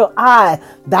spiritual eye.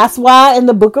 That's why in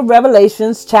the book of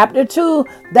Revelations, chapter 2,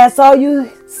 that's all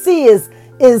you see is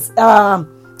to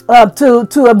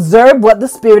observe what the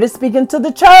Spirit is speaking to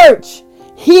the church.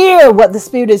 Hear what the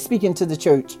Spirit is speaking to the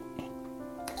church.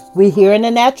 We hear in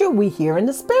the natural, we hear in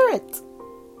the Spirit.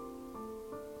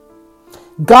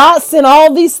 God sent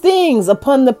all these things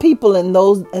upon the people in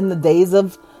the days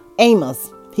of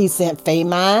Amos. He sent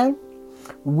famine.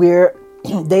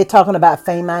 They're talking about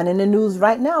famine in the news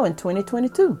right now in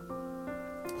 2022.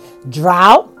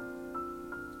 Drought.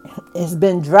 It's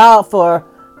been drought for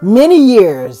many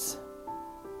years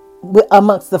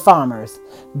amongst the farmers.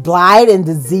 Blight and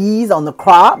disease on the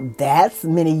crop. That's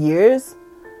many years.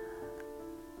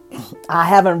 I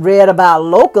haven't read about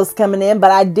locusts coming in,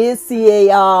 but I did see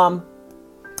a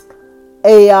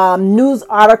news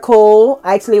article.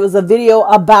 Actually, it was a video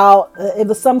about it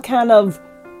was some kind of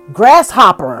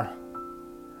grasshopper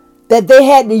that they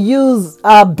had to use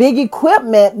big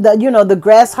equipment. The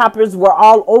grasshoppers were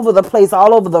all over the place,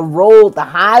 all over the road, the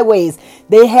highways.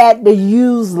 They had to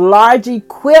use large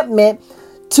equipment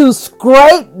to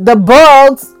scrape the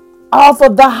bugs off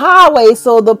of the highway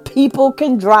so the people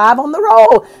can drive on the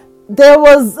road. There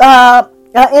was an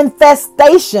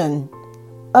infestation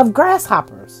of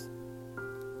grasshoppers,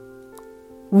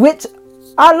 which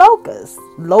are locusts.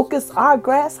 Locusts are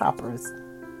grasshoppers.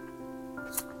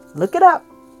 Look it up.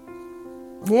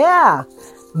 Yeah.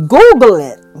 Google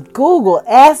it.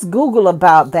 Ask Google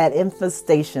about that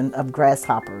infestation of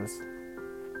grasshoppers.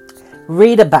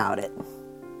 Read about it.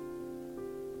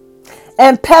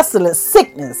 And pestilence,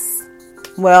 sickness.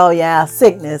 Well, yeah,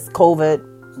 sickness, COVID.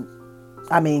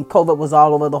 COVID was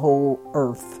all over the whole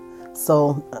earth.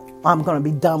 So I'm going to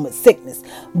be done with sickness.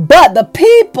 But the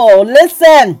people,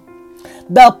 listen,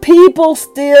 the people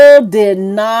still did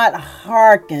not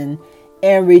hearken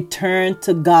and return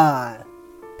to God.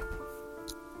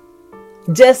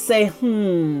 Just say,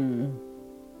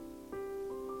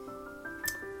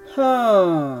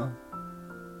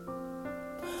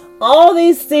 all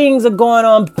these things are going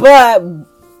on, but,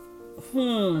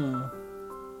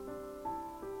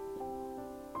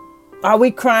 are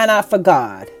we crying out for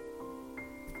God?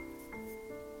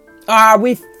 Are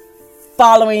we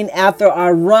following after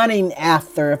or running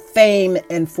after fame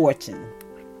and fortune,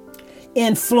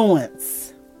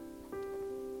 influence,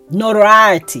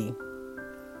 notoriety,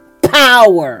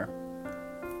 power?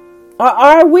 Or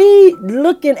are we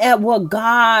looking at what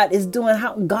God is doing,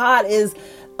 how God is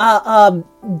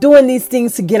doing these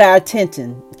things to get our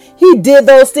attention? He did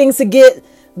those things to get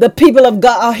the people of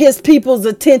God, or his people's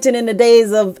attention in the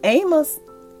days of Amos.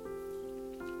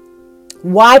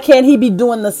 Why can't he be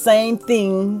doing the same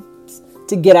things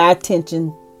to get our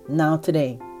attention now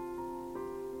today?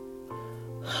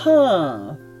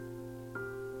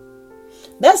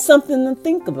 That's something to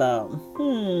think about.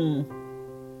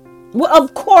 Well,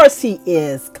 of course he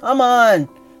is. Come on,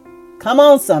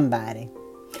 somebody.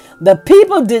 The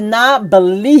people did not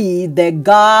believe that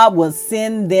God would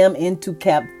send them into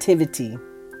captivity.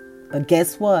 But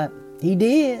guess what? He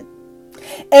did.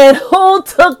 And who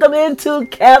took them into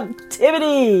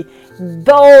captivity?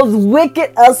 Those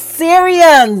wicked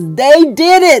Assyrians. They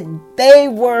did it. They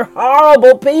were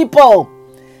horrible people.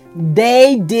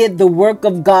 They did the work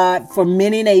of God for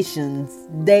many nations.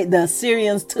 The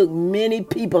Assyrians took many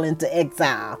people into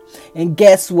exile. And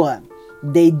guess what?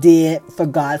 They did for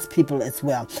God's people as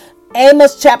well.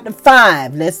 Amos chapter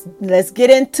 5. Let's get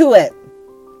into it.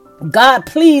 God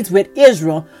pleads with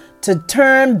Israel to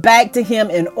turn back to him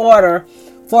in order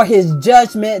for his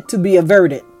judgment to be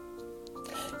averted.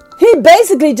 He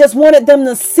basically just wanted them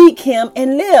to seek him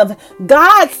and live.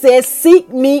 God says, seek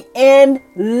me and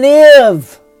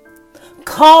live.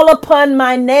 Call upon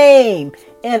my name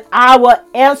and I will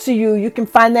answer you. You can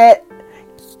find that.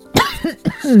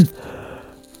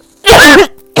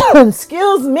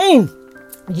 Excuse me.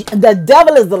 The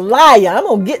devil is a liar. I'm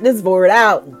going to get this word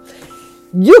out.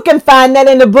 You can find that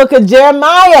in the book of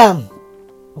Jeremiah.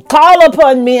 Call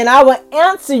upon me and I will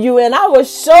answer you and I will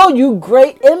show you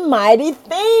great and mighty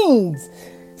things.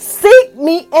 Seek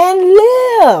me and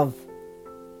live.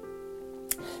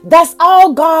 That's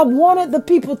all God wanted the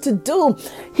people to do.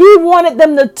 He wanted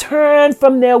them to turn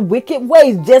from their wicked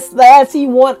ways, just as he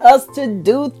wants us to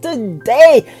do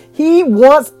today. He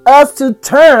wants us to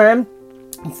turn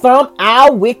from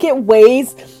our wicked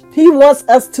ways He wants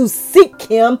us to seek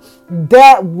him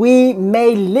that we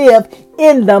may live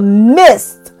in the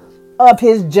midst of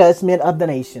his judgment of the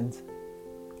nations.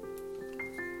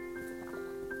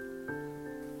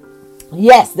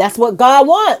 Yes, that's what God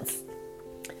wants.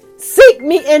 Seek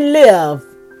me and live.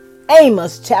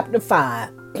 Amos chapter 5.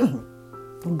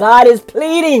 God is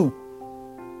pleading.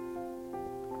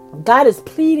 God is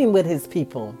pleading with his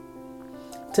people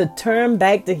to turn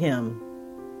back to him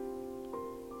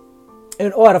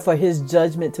in order for his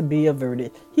judgment to be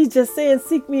averted. He's just saying,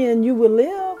 seek me and you will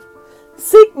live.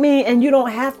 Seek me and you don't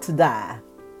have to die.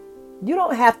 You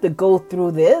don't have to go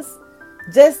through this.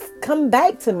 Just come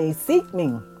back to me. Seek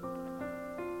me.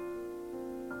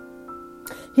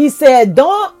 He said,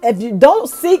 if you don't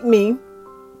seek me,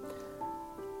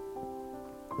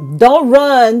 don't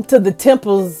run to the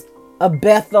temples of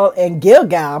Bethel and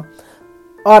Gilgal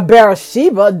or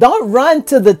Beersheba. Don't run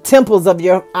to the temples of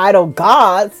your idol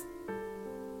gods.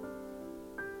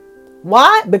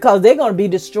 Why? Because they're going to be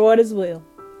destroyed as well.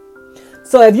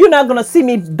 So if you're not going to see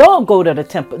me, don't go to the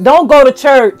temple. Don't go to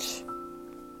church.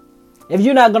 If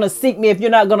you're not going to seek me, if you're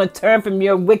not going to turn from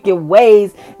your wicked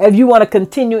ways, if you want to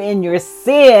continue in your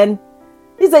sin,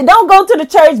 he said, don't go to the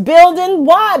church building.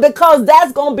 Why? Because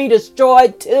that's going to be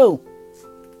destroyed too.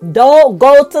 Don't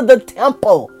go to the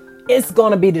temple. It's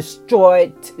going to be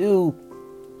destroyed too.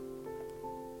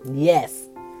 Yes.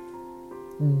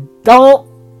 Don't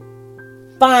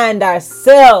find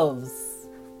ourselves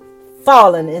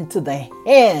falling into the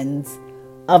hands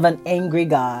of an angry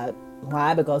God.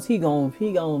 Why? Because he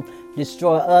gonna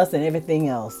destroy us and everything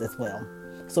else as well.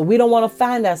 So we don't want to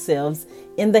find ourselves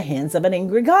in the hands of an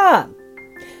angry God.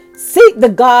 Seek the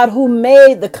God who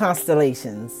made the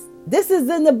constellations. This is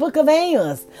in the book of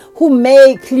Amos. Who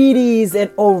made Pleiades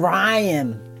and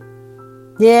Orion.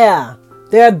 Yeah,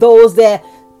 there are those that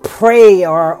pray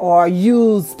or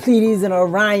use Pleiades and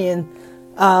Orion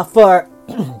for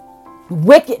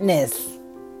wickedness.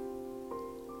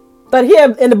 But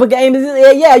here in the book of Amos,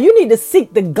 yeah, you need to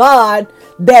seek the God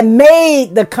that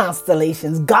made the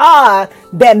constellations. God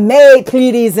that made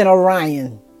Pleiades and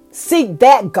Orion. Seek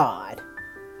that God.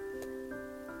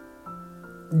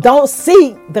 Don't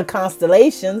seek the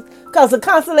constellations, because the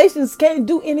constellations can't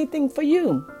do anything for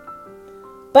you.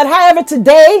 But however,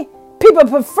 today, people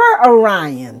prefer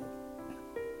Orion.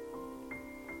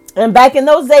 And back in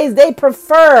those days, they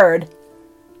preferred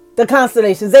the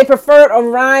constellations. They preferred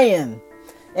Orion.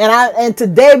 And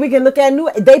today we can look at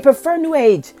they prefer New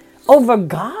Age over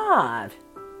God.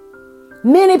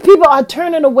 Many people are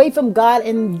turning away from God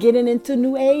and getting into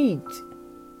New Age.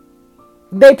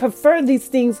 They prefer these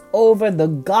things over the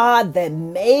God that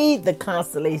made the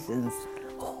constellations.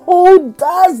 Who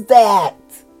does that?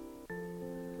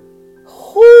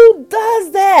 Who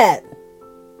does that?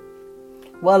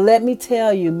 Well, let me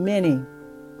tell you,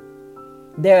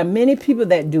 there are many people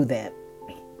that do that.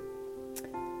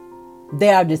 They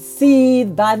are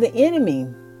deceived by the enemy.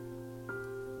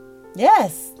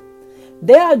 Yes,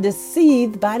 they are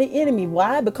deceived by the enemy.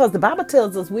 Why? Because the Bible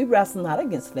tells us we wrestle not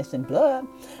against flesh and blood.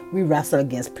 We wrestle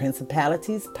against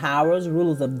principalities, powers,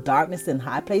 rulers of darkness in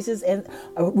high places, and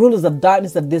rulers of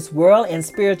darkness of this world, and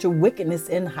spiritual wickedness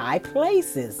in high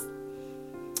places.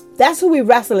 That's who we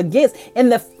wrestle against. And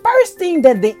the first thing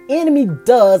that the enemy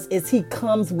does is he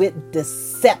comes with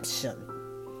deception.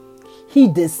 He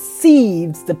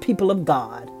deceives the people of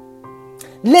God.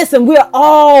 Listen, we're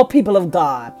all people of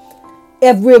God.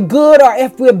 If we're good or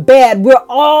if we're bad, we're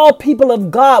all people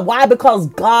of God. Why? Because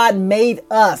God made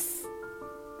us.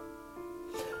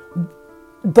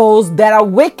 Those that are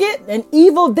wicked and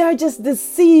evil, they're just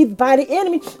deceived by the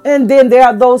enemy. And then there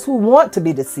are those who want to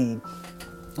be deceived.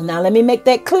 Now, let me make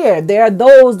that clear. There are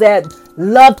those that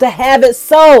love to have it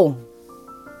so.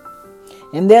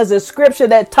 And there's a scripture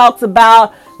that talks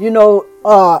about, you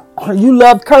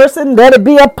love cursing, let it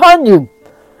be upon you.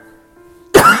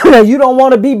 You don't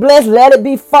want to be blessed, let it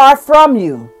be far from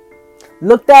you.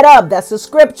 Look that up. That's a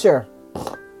scripture.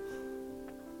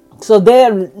 So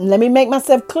there, let me make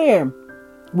myself clear.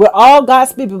 We're all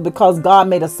God's people because God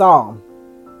made us all.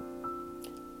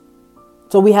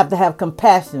 So we have to have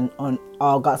compassion on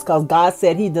all God's, because God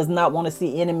said he does not want to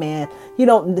see any man. He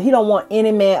don't want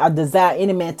any man or desire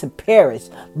any man to perish,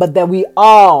 but that we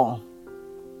all,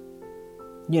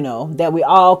 that we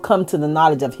all come to the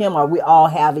knowledge of him, or we all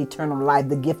have eternal life,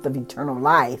 the gift of eternal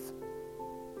life.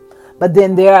 But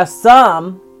then there are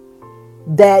some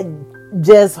that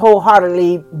just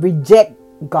wholeheartedly reject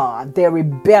God. They're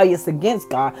rebellious against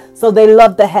God. So they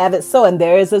love to have it so. And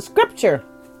there is a scripture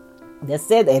that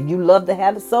said that if you love to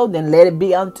have it so, then let it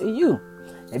be unto you.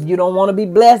 If you don't want to be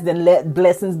blessed, then let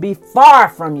blessings be far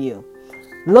from you.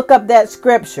 Look up that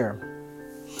scripture.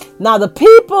 Now, the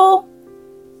people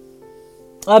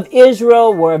of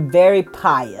Israel were very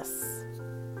pious.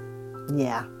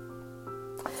 Yeah.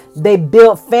 They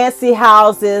built fancy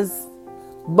houses,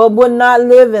 but would not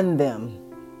live in them.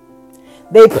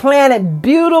 They planted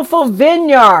beautiful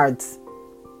vineyards,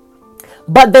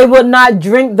 but they would not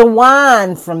drink the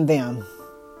wine from them.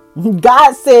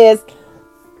 God says,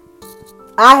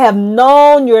 I have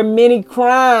known your many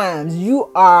crimes.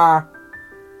 Your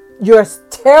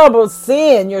terrible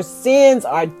sin. Your sins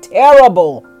are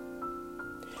terrible.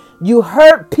 You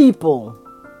hurt people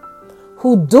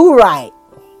who do right.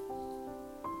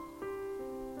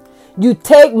 You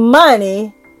take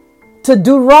money to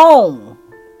do wrong.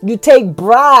 You take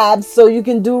bribes so you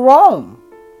can do wrong.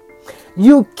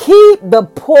 You keep the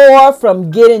poor from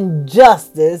getting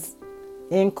justice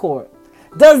in court.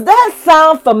 Does that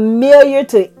sound familiar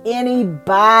to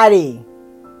anybody?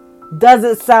 Does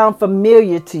it sound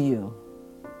familiar to you?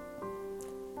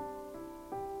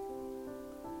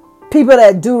 People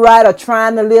that do right are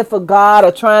trying to live for God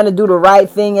or trying to do the right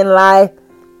thing in life.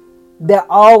 They're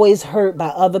always hurt by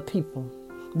other people.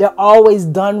 They're always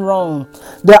done wrong.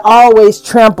 They're always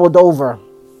trampled over.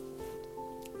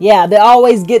 Yeah, they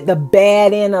always get the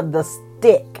bad end of the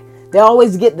stick. They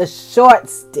always get the short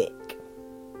stick.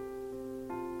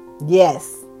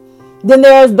 Yes. Then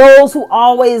there's those who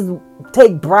always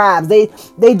take bribes.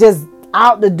 They just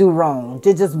out to do wrong.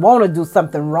 They just want to do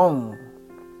something wrong.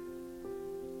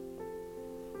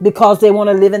 Because they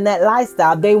want to live in that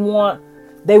lifestyle. They want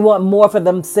more for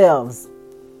themselves.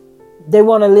 They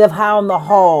want to live high on the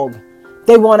hog.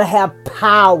 They want to have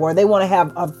power. They want to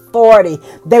have authority.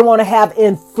 They want to have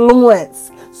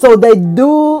influence. So they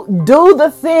do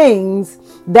the things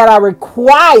that are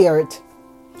required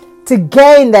to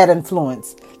gain that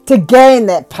influence, to gain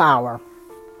that power.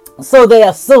 So they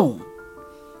assume.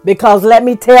 Because let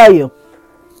me tell you,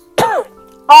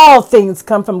 all things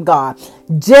come from God.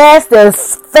 Just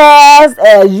as fast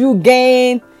as you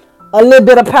gain a little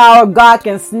bit of power, God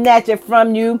can snatch it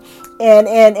from you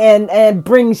and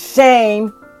bring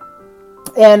shame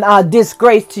and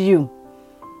disgrace to you.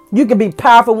 You can be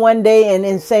powerful one day and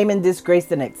then shame and disgrace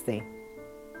the next day.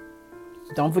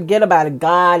 Don't forget about it.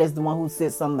 God is the one who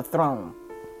sits on the throne.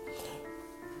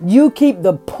 You keep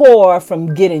the poor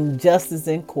from getting justice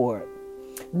in court.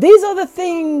 These are the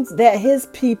things that his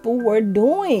people were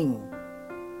doing.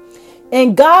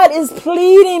 And God is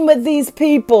pleading with these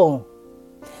people.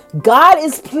 God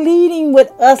is pleading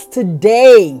with us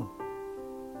today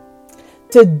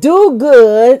to do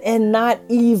good and not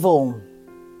evil,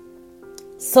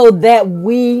 so that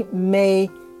we may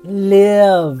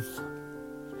live.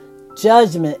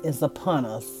 Judgment is upon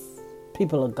us,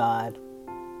 people of God.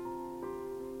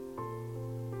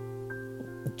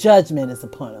 Judgment is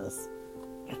upon us.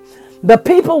 The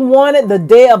people wanted the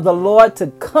day of the Lord to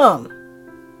come.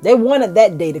 They wanted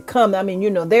that day to come. I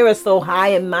mean, they were so high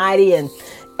and mighty and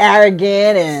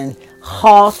arrogant and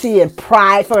haughty and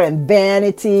prideful and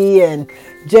vanity and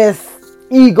just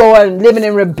ego and living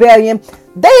in rebellion.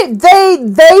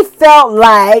 They felt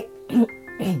like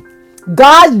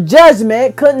God's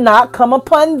judgment could not come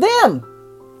upon them.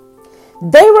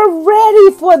 They were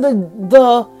ready for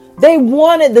they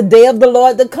wanted the day of the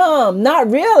Lord to come, not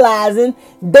realizing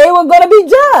they were going to be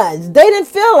judged. They didn't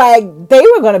feel like they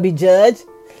were going to be judged.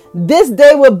 This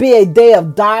day would be a day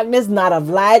of darkness, not of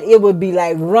light. It would be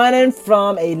like running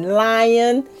from a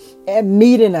lion and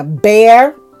meeting a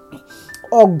bear,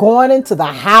 or going into the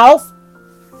house,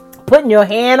 putting your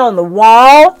hand on the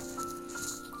wall,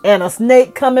 and a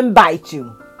snake come and bite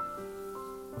you.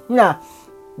 Now,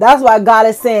 that's why God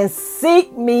is saying,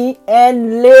 seek me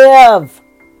and live.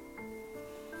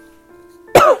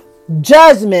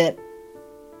 Judgment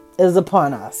is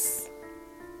upon us.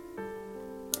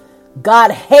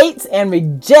 God hates and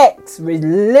rejects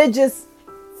religious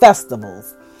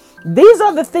festivals. These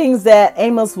are the things that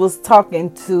Amos was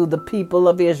talking to the people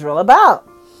of Israel about.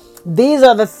 These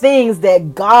are the things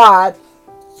that God,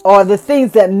 or the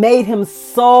things that made him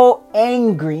so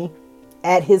angry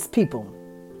at his people.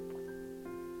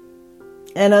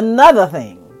 And another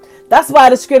thing, that's why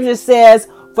the scripture says,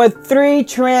 for 3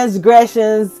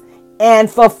 transgressions and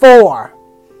for 4,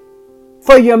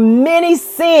 for your many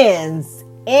sins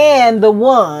and the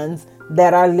ones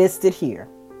that are listed here.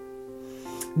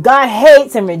 God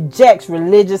hates and rejects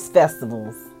religious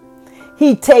festivals.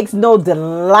 He takes no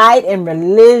delight in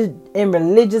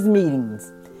religious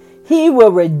meetings. He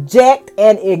will reject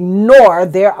and ignore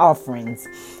their offerings.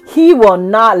 He will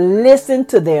not listen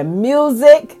to their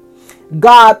music.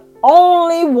 God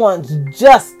only wants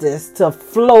justice to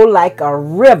flow like a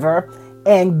river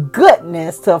and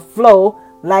goodness to flow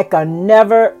like a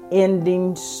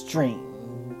never-ending stream.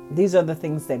 These are the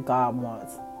things that God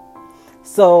wants.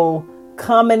 So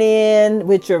coming in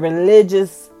with your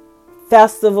religious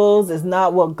festivals is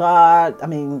not what God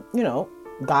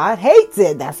hates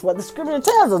it. That's what the scripture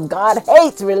tells us. God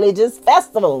hates religious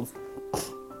festivals.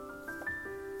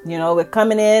 We're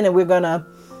coming in and we're going to,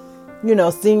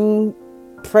 sing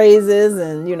praises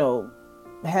and,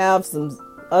 have some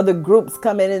other groups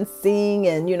come in and sing.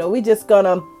 And, we just going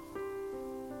to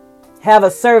have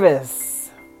a service.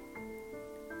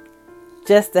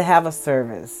 Just to have a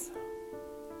service.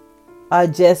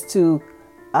 Just to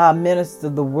minister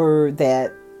the word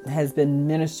that has been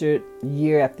ministered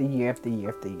year after year after year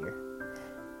after year.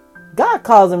 God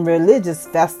calls them religious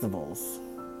festivals.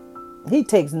 He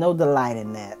takes no delight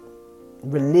in that.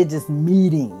 Religious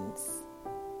meetings.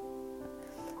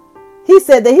 He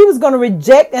said that he was going to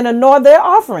reject and ignore their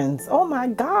offerings. Oh my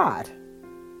God.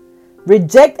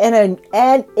 Reject and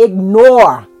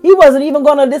ignore. He wasn't even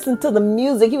going to listen to the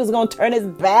music. He was going to turn his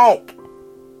back.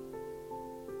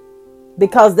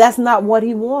 Because that's not what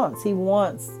he wants. He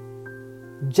wants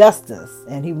justice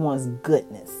and he wants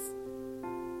goodness.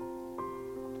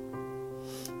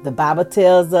 The Bible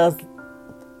tells us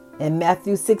in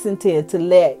Matthew 6:10 to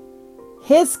let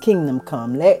his kingdom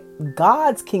come. Let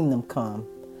God's kingdom come.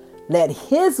 Let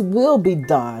his will be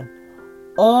done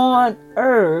on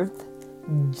earth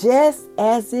just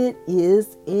as it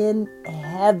is in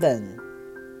heaven.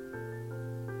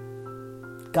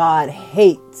 God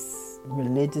hates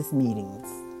religious meetings.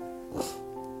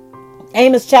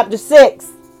 Amos chapter 6,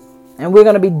 and we're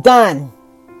going to be done.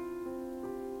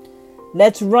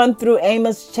 Let's run through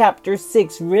Amos chapter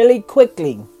 6 really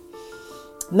quickly.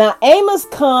 Now, Amos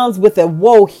comes with a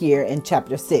woe here in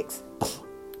chapter 6.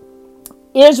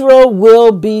 Israel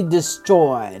will be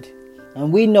destroyed.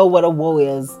 And we know what a woe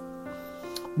is.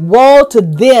 Woe to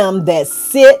them that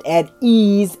sit at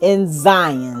ease in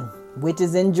Zion, which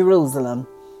is in Jerusalem,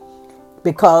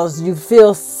 because you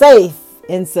feel safe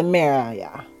in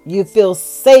Samaria. You feel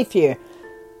safe here.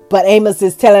 But Amos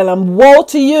is telling them, woe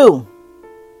to you,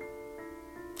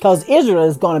 because Israel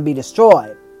is going to be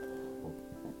destroyed.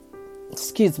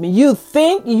 Excuse me. You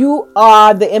think you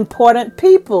are the important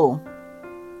people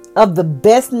of the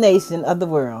best nation of the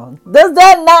world. Does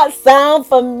that not sound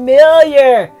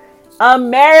familiar?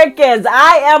 Americans,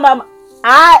 I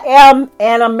am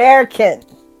an American.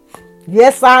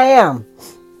 Yes, I am.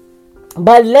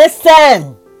 But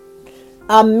listen,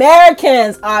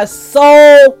 Americans are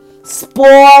so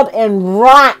spoiled and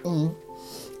rotten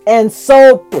and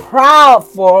so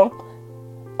proudful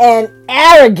and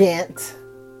arrogant,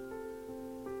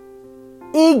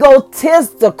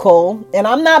 egotistical, and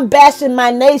I'm not bashing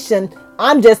my nation.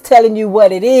 I'm just telling you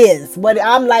what it is.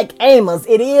 I'm like Amos.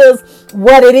 It is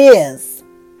what it is.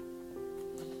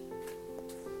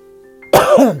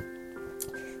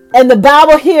 And the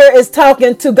Bible here is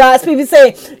talking to God's people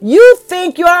saying, you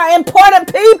think you are important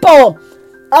people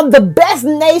of the best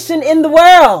nation in the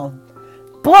world.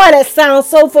 Boy, that sounds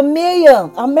so familiar.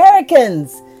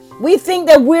 Americans, we think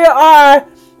that we are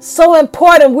so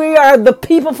important. We are the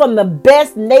people from the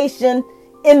best nation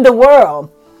in the world.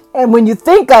 And when you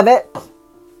think of it,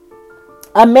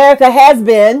 America has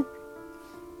been.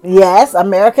 Yes,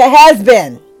 America has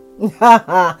been.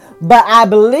 But I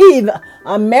believe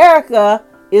America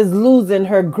is losing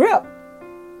her grip.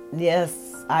 Yes,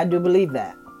 I do believe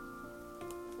that.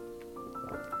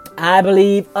 I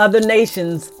believe other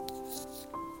nations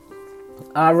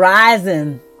are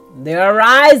rising. They're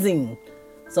rising.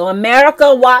 So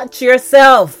America, watch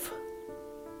yourself.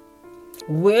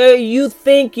 Where you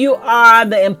think you are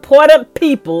the important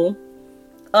people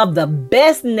of the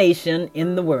best nation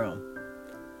in the world.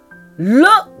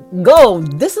 Go.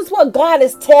 This is what God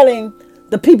is telling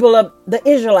the people of the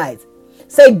Israelites.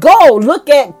 Say, go, look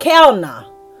at Calneh.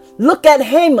 Look at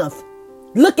Hamath.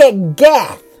 Look at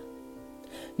Gath.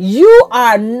 You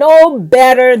are no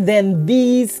better than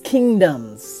these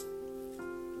kingdoms.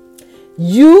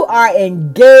 You are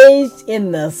engaged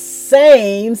in the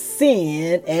same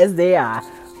sin as they are.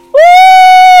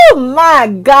 Woo! My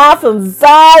God, from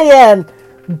Zion.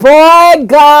 Boy,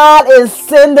 God is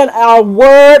sending our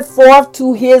word forth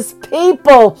to his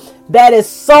people that is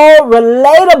so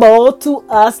relatable to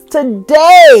us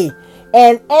today.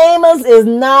 And Amos is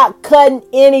not cutting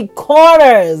any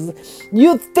corners.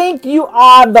 You think you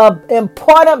are the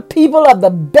important people of the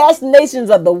best nations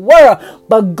of the world,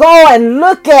 but go and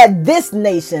look at this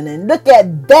nation and look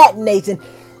at that nation.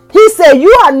 He said, you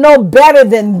are no better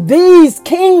than these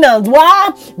kingdoms.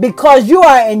 Why? Because you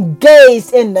are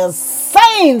engaged in the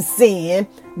same sin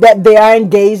that they are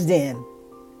engaged in.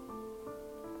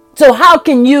 So how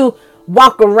can you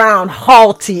walk around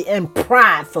haughty and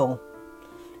prideful?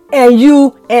 and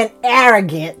you and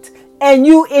arrogant, and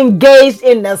you engaged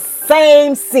in the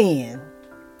same sin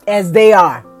as they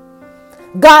are.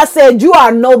 God said you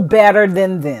are no better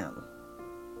than them.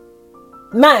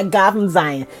 My God from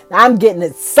Zion. I'm getting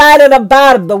excited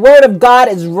about it. The word of God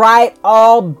is right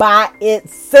all by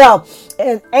itself.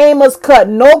 And Amos cut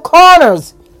no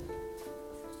corners.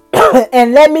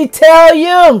 And let me tell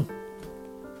you,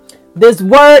 this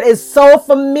word is so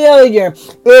familiar.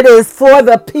 It is for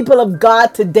the people of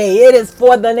God today. It is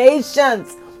for the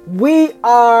nations. We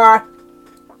are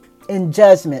in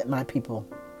judgment, my people.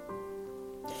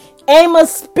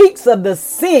 Amos speaks of the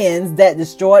sins that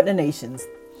destroyed the nations.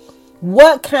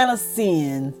 What kind of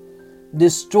sin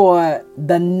destroyed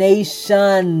the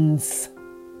nations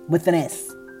with an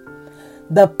S?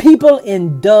 The people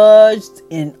indulged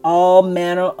in all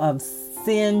manner of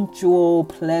sensual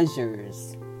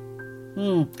pleasures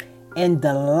and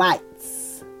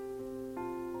delights.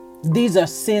 These are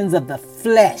sins of the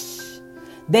flesh.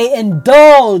 They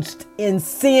indulged in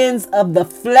sins of the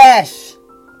flesh.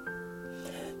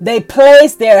 They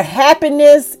placed their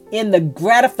happiness in the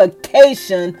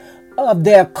gratification of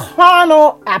their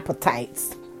carnal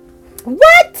appetites.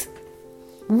 What?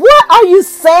 What are you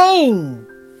saying?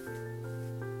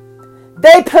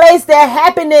 They place their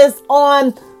happiness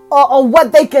on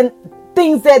what they can,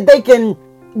 things that they can,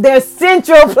 their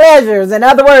sensual pleasures. In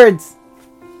other words,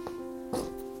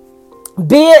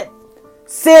 be it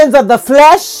sins of the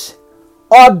flesh,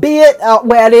 or be it,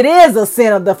 well, it is a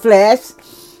sin of the flesh.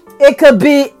 It could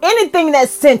be anything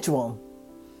that's sensual.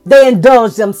 They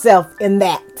indulge themselves in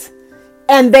that.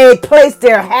 And they place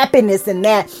their happiness in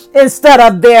that instead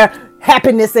of their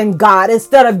happiness in God,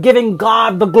 instead of giving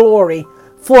God the glory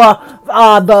for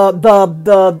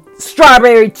the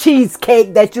strawberry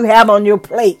cheesecake that you have on your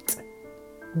plate.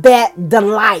 That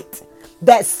delight,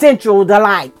 that sensual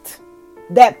delight,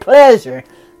 that pleasure.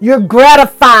 You're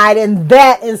gratified in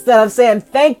that instead of saying,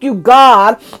 thank you,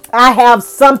 God, I have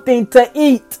something to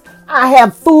eat. I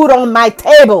have food on my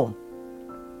table.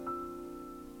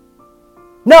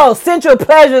 No, sensual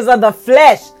pleasures of the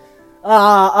flesh.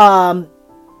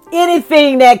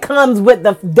 Anything that comes with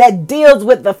that deals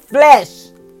with the flesh.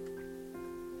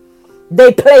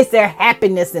 They place their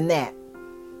happiness in that.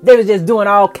 They were just doing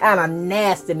all kind of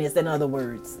nastiness, in other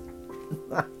words.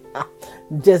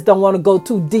 Just don't want to go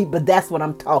too deep, but that's what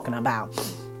I'm talking about.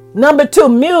 Number 2,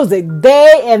 music.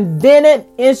 They invented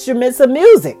instruments of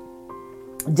music,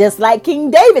 just like King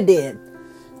David did,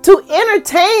 to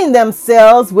entertain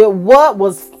themselves with what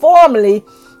was formerly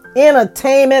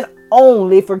entertainment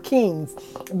only for kings.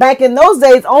 Back in those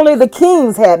days, only the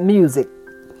kings had music.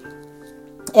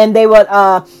 And they would,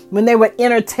 when they would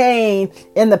entertain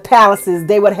in the palaces,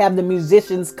 they would have the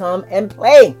musicians come and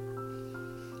play.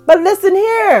 But listen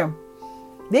here.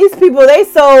 These people, they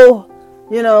so,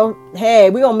 hey,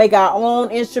 we're going to make our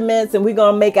own instruments and we're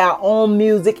going to make our own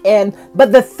music.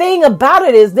 But the thing about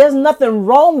it is there's nothing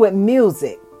wrong with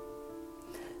music.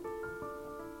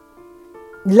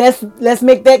 Let's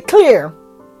make that clear.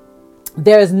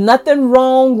 There's nothing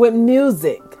wrong with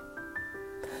music.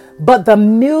 But the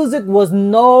music was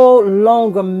no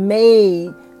longer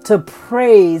made to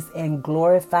praise and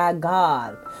glorify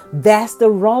God. That's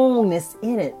the wrongness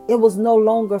in it. It was no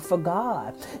longer for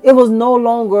God. It was no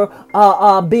longer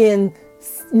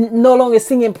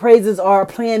singing praises or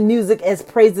playing music as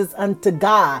praises unto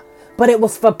God. But it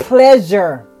was for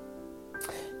pleasure.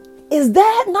 Is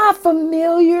that not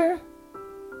familiar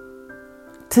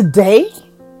today?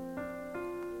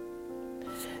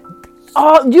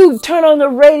 You turn on the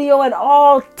radio and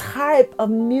all type of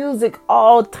music,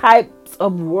 all types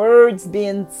of words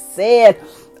being said,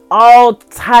 all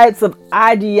types of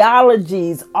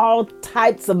ideologies, all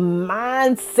types of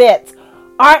mindsets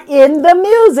are in the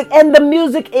music. And the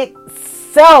music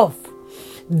itself,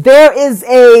 there is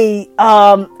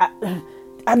I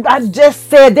just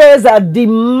said there is a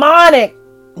demonic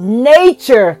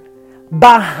nature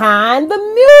behind the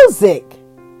music.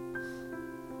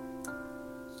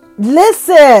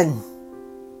 Listen,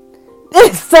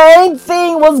 the same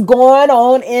thing was going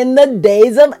on in the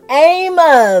days of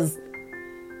Amos.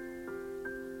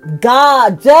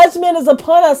 God, judgment is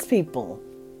upon us, people.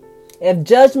 If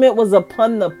judgment was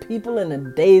upon the people in the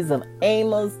days of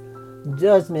Amos,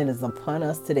 judgment is upon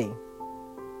us today.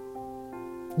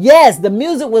 Yes, the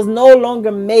music was no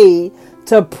longer made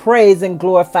to praise and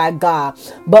glorify God,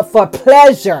 but for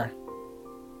pleasure.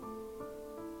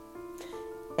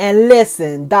 And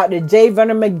listen, Dr. J.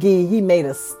 Vernon McGee, he made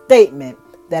a statement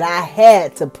that I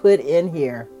had to put in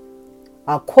here.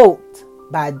 A quote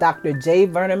by Dr. J.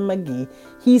 Vernon McGee.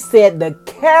 He said the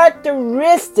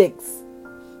characteristics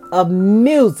of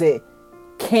music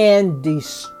can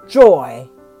destroy destroy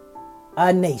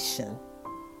a nation.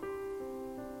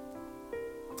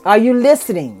 Are you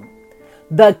listening?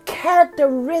 The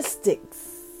characteristics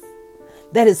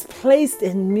that is placed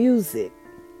in music,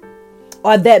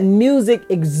 or that music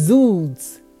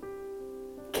exudes,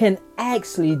 can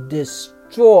actually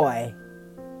destroy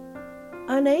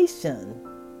a nation.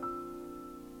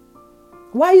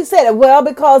 Why you say that? Well,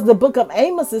 because the book of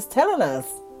Amos is telling us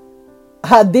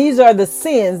these are the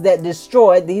sins that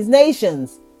destroyed these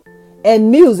nations.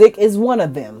 And music is one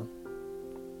of them.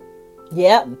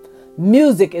 Yep.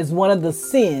 Music is one of the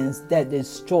sins that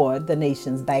destroyed the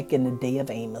nations back in the day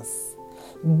of Amos.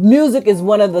 Music is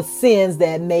one of the sins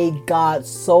that made God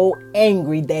so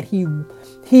angry that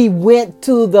he went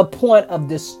to the point of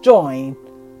destroying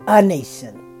a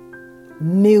nation.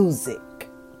 Music.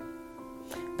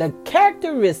 The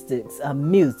characteristics of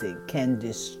music can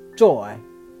destroy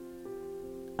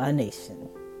a nation.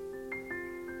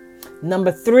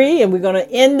 Number 3, and we're going to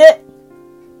end it.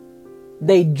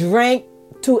 They drank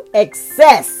to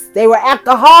excess. They were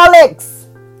alcoholics.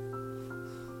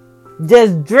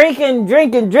 Just drinking.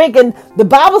 The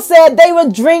Bible said they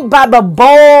would drink by the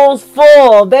bowls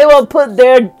full. They would put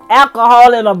their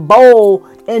alcohol in a bowl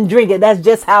and drink it. That's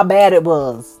just how bad it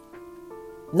was.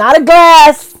 Not a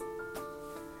glass,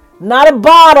 not a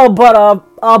bottle, but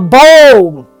a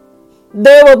bowl.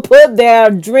 They would put their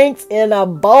drinks in a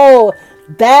bowl.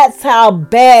 That's how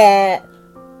bad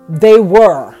they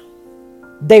were.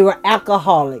 They were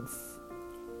alcoholics.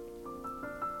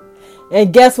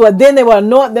 And guess what? Then they would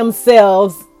anoint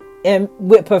themselves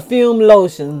with perfume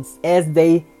lotions as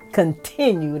they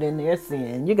continued in their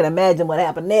sin. You can imagine what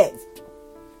happened next.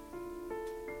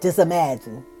 Just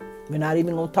imagine. We're not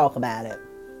even going to talk about it.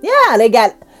 Yeah, they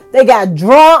got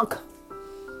drunk.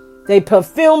 They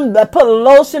put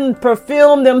lotion,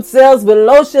 perfumed themselves with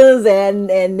lotions, and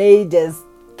they just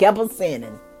kept on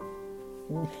sinning.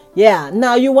 Yeah,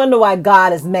 now you wonder why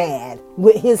God is mad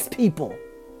with his people.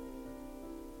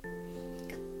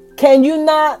 Can you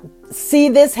not see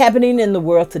this happening in the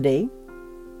world today?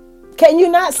 Can you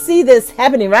not see this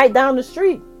happening right down the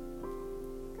street?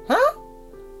 Huh?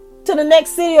 To the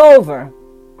next city over.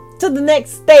 To the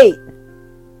next state.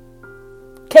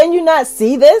 Can you not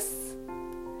see this?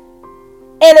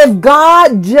 And if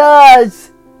God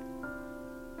judged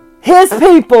his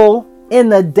people in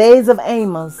the days of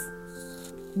Amos,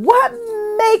 what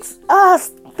makes us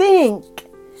think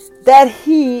that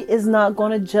he is not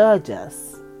going to judge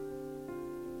us?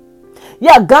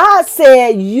 Yeah, God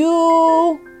said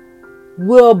you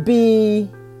will be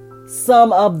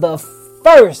some of the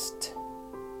first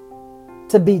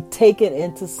to be taken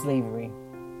into slavery.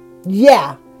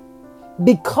 Yeah,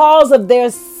 because of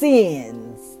their sins.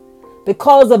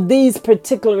 Because of these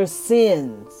particular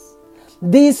sins,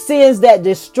 these sins that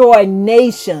destroy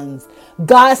nations,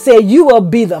 God said you will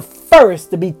be the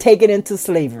first to be taken into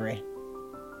slavery.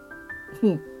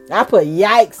 I put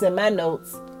yikes in my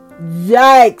notes.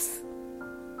 Yikes.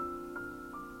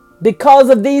 Because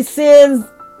of these sins,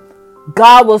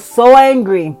 God was so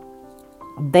angry.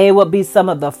 They would be some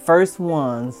of the first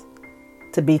ones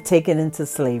to be taken into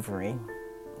slavery.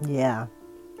 Yeah,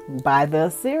 by the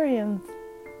Assyrians.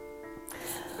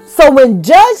 So when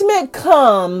judgment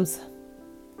comes,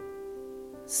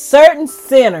 certain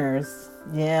sinners,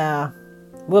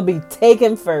 will be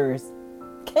taken first.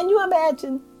 Can you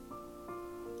imagine?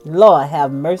 Lord,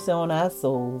 have mercy on our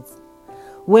souls.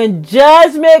 When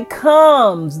judgment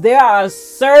comes, there are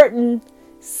certain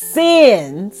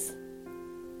sins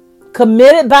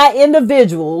committed by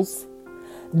individuals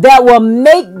that will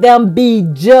make them be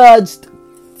judged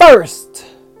first.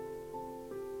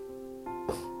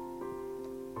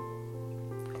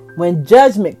 When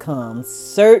judgment comes,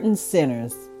 certain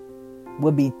sinners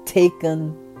will be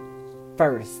taken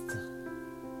first.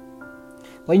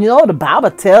 Well, you know, the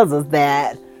Bible tells us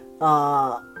that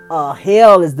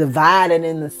hell is divided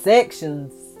into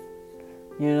sections.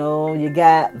 You know, you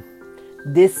got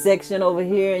this section over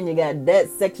here and you got that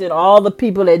section. All the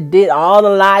people that did, all the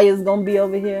liars gonna be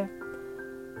over here.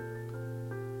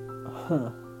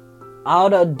 All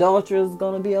the adulterers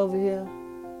gonna be over here.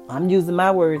 I'm using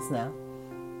my words now.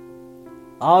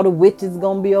 All the witches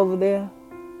gonna be over there.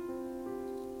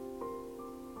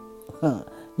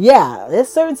 Yeah, there's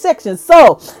certain sections.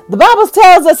 So the Bible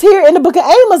tells us here in the book of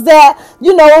Amos that,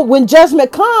 you know, when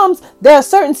judgment comes, there are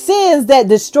certain sins that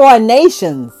destroy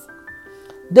nations,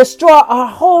 destroy our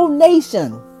whole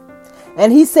nation.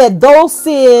 And he said those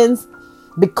sins,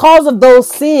 because of those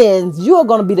sins, you are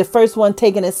going to be the first one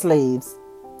taken as slaves.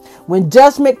 When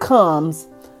judgment comes,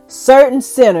 certain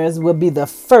sinners will be the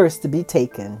first to be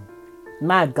taken.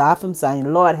 My God from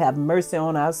Zion, Lord, have mercy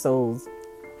on our souls.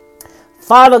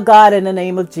 Father God, in the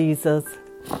name of Jesus,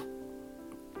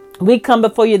 we come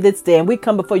before you this day and we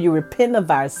come before you repenting of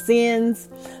our sins.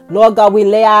 Lord God, we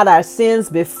lay out our sins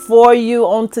before you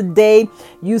on today.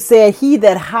 You said, he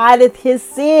that hideth his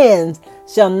sins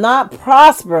shall not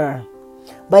prosper,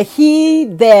 but he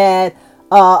that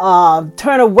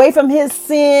turn away from his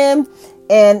sin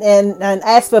and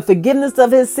ask for forgiveness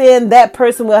of his sin, that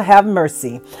person will have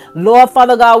mercy. Lord,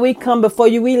 Father God, we come before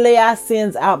you. We lay our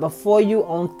sins out before you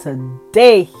on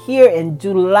today, here in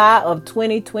July of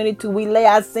 2022. We lay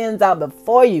our sins out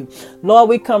before you. Lord,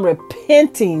 we come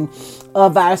repenting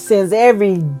of our sins,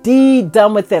 every deed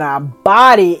done within our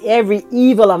body, every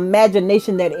evil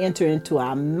imagination that entered into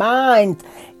our minds,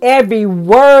 every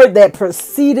word that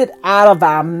proceeded out of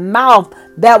our mouth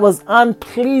that was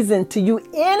unpleasing to you,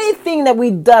 anything that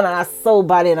we've done in our soul,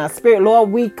 body, and our spirit. Lord,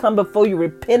 we come before you,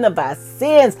 repent of our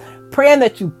sins, praying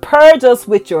that you purge us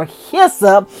with your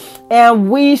hyssop and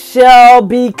we shall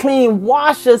be clean.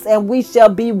 Wash us and we shall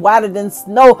be whiter than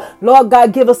snow. Lord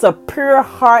God, give us a pure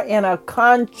heart and a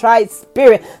contrite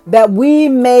spirit that we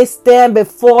may stand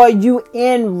before you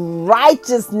in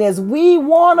righteousness. We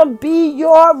want to be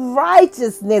your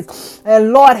righteousness.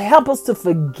 And Lord, help us to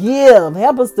forgive.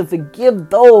 Help us to forgive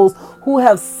those who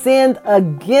have sinned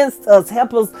against us.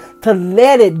 Help us to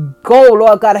let it go.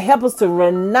 Lord God, help us to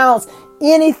renounce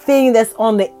anything that's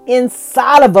on the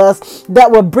inside of us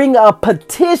that will bring a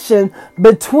petition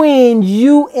between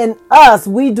you and us.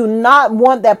 We do not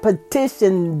want that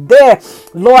petition there.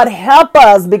 Lord, help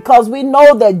us, because we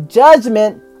know that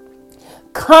judgment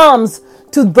comes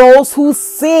to those who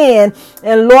sin.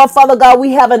 And Lord, Father God,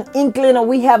 we have an inkling, or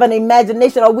we have an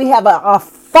imagination, or we have a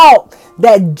thought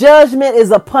that judgment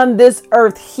is upon this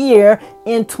earth here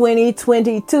in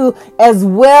 2022, as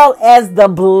well as the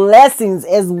blessings,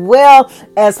 as well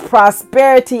as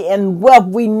prosperity and wealth.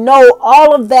 We know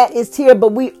all of that is here,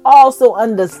 but we also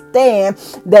understand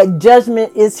that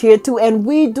judgment is here too. And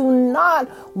we do not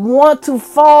want to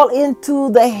fall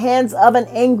into the hands of an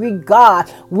angry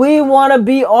God. We want to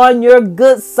be on your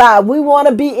good side. We want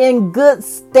to be in good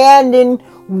standing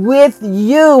with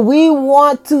you. We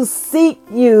want to seek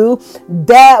you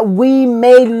that we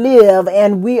may live,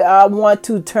 and we want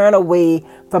to turn away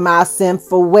from our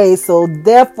sinful ways. So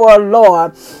therefore,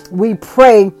 Lord, we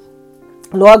pray,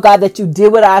 Lord God, that you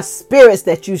deal with our spirits,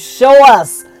 that you show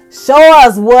us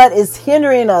what is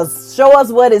hindering us, show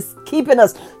us what is keeping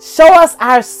us, show us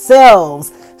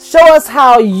ourselves, show us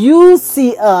how you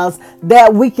see us,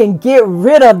 that we can get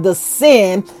rid of the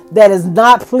sin that is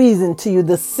not pleasing to you,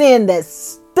 the sin that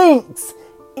stinks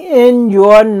in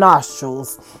your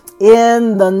nostrils.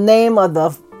 In the name of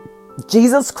the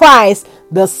Jesus Christ,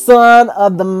 the Son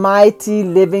of the mighty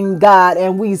living God.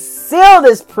 And we seal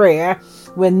this prayer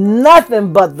with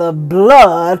nothing but the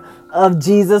blood of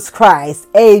Jesus Christ.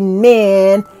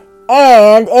 Amen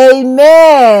and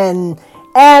amen.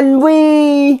 And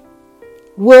we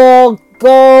will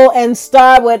go and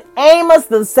start with Amos,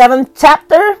 the 7th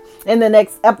chapter, in the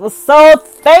next episode.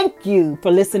 Thank you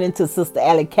for listening to Sister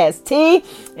Alley Cat's Tea,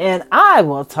 and I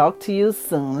will talk to you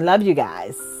soon. Love you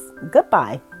guys.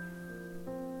 Goodbye.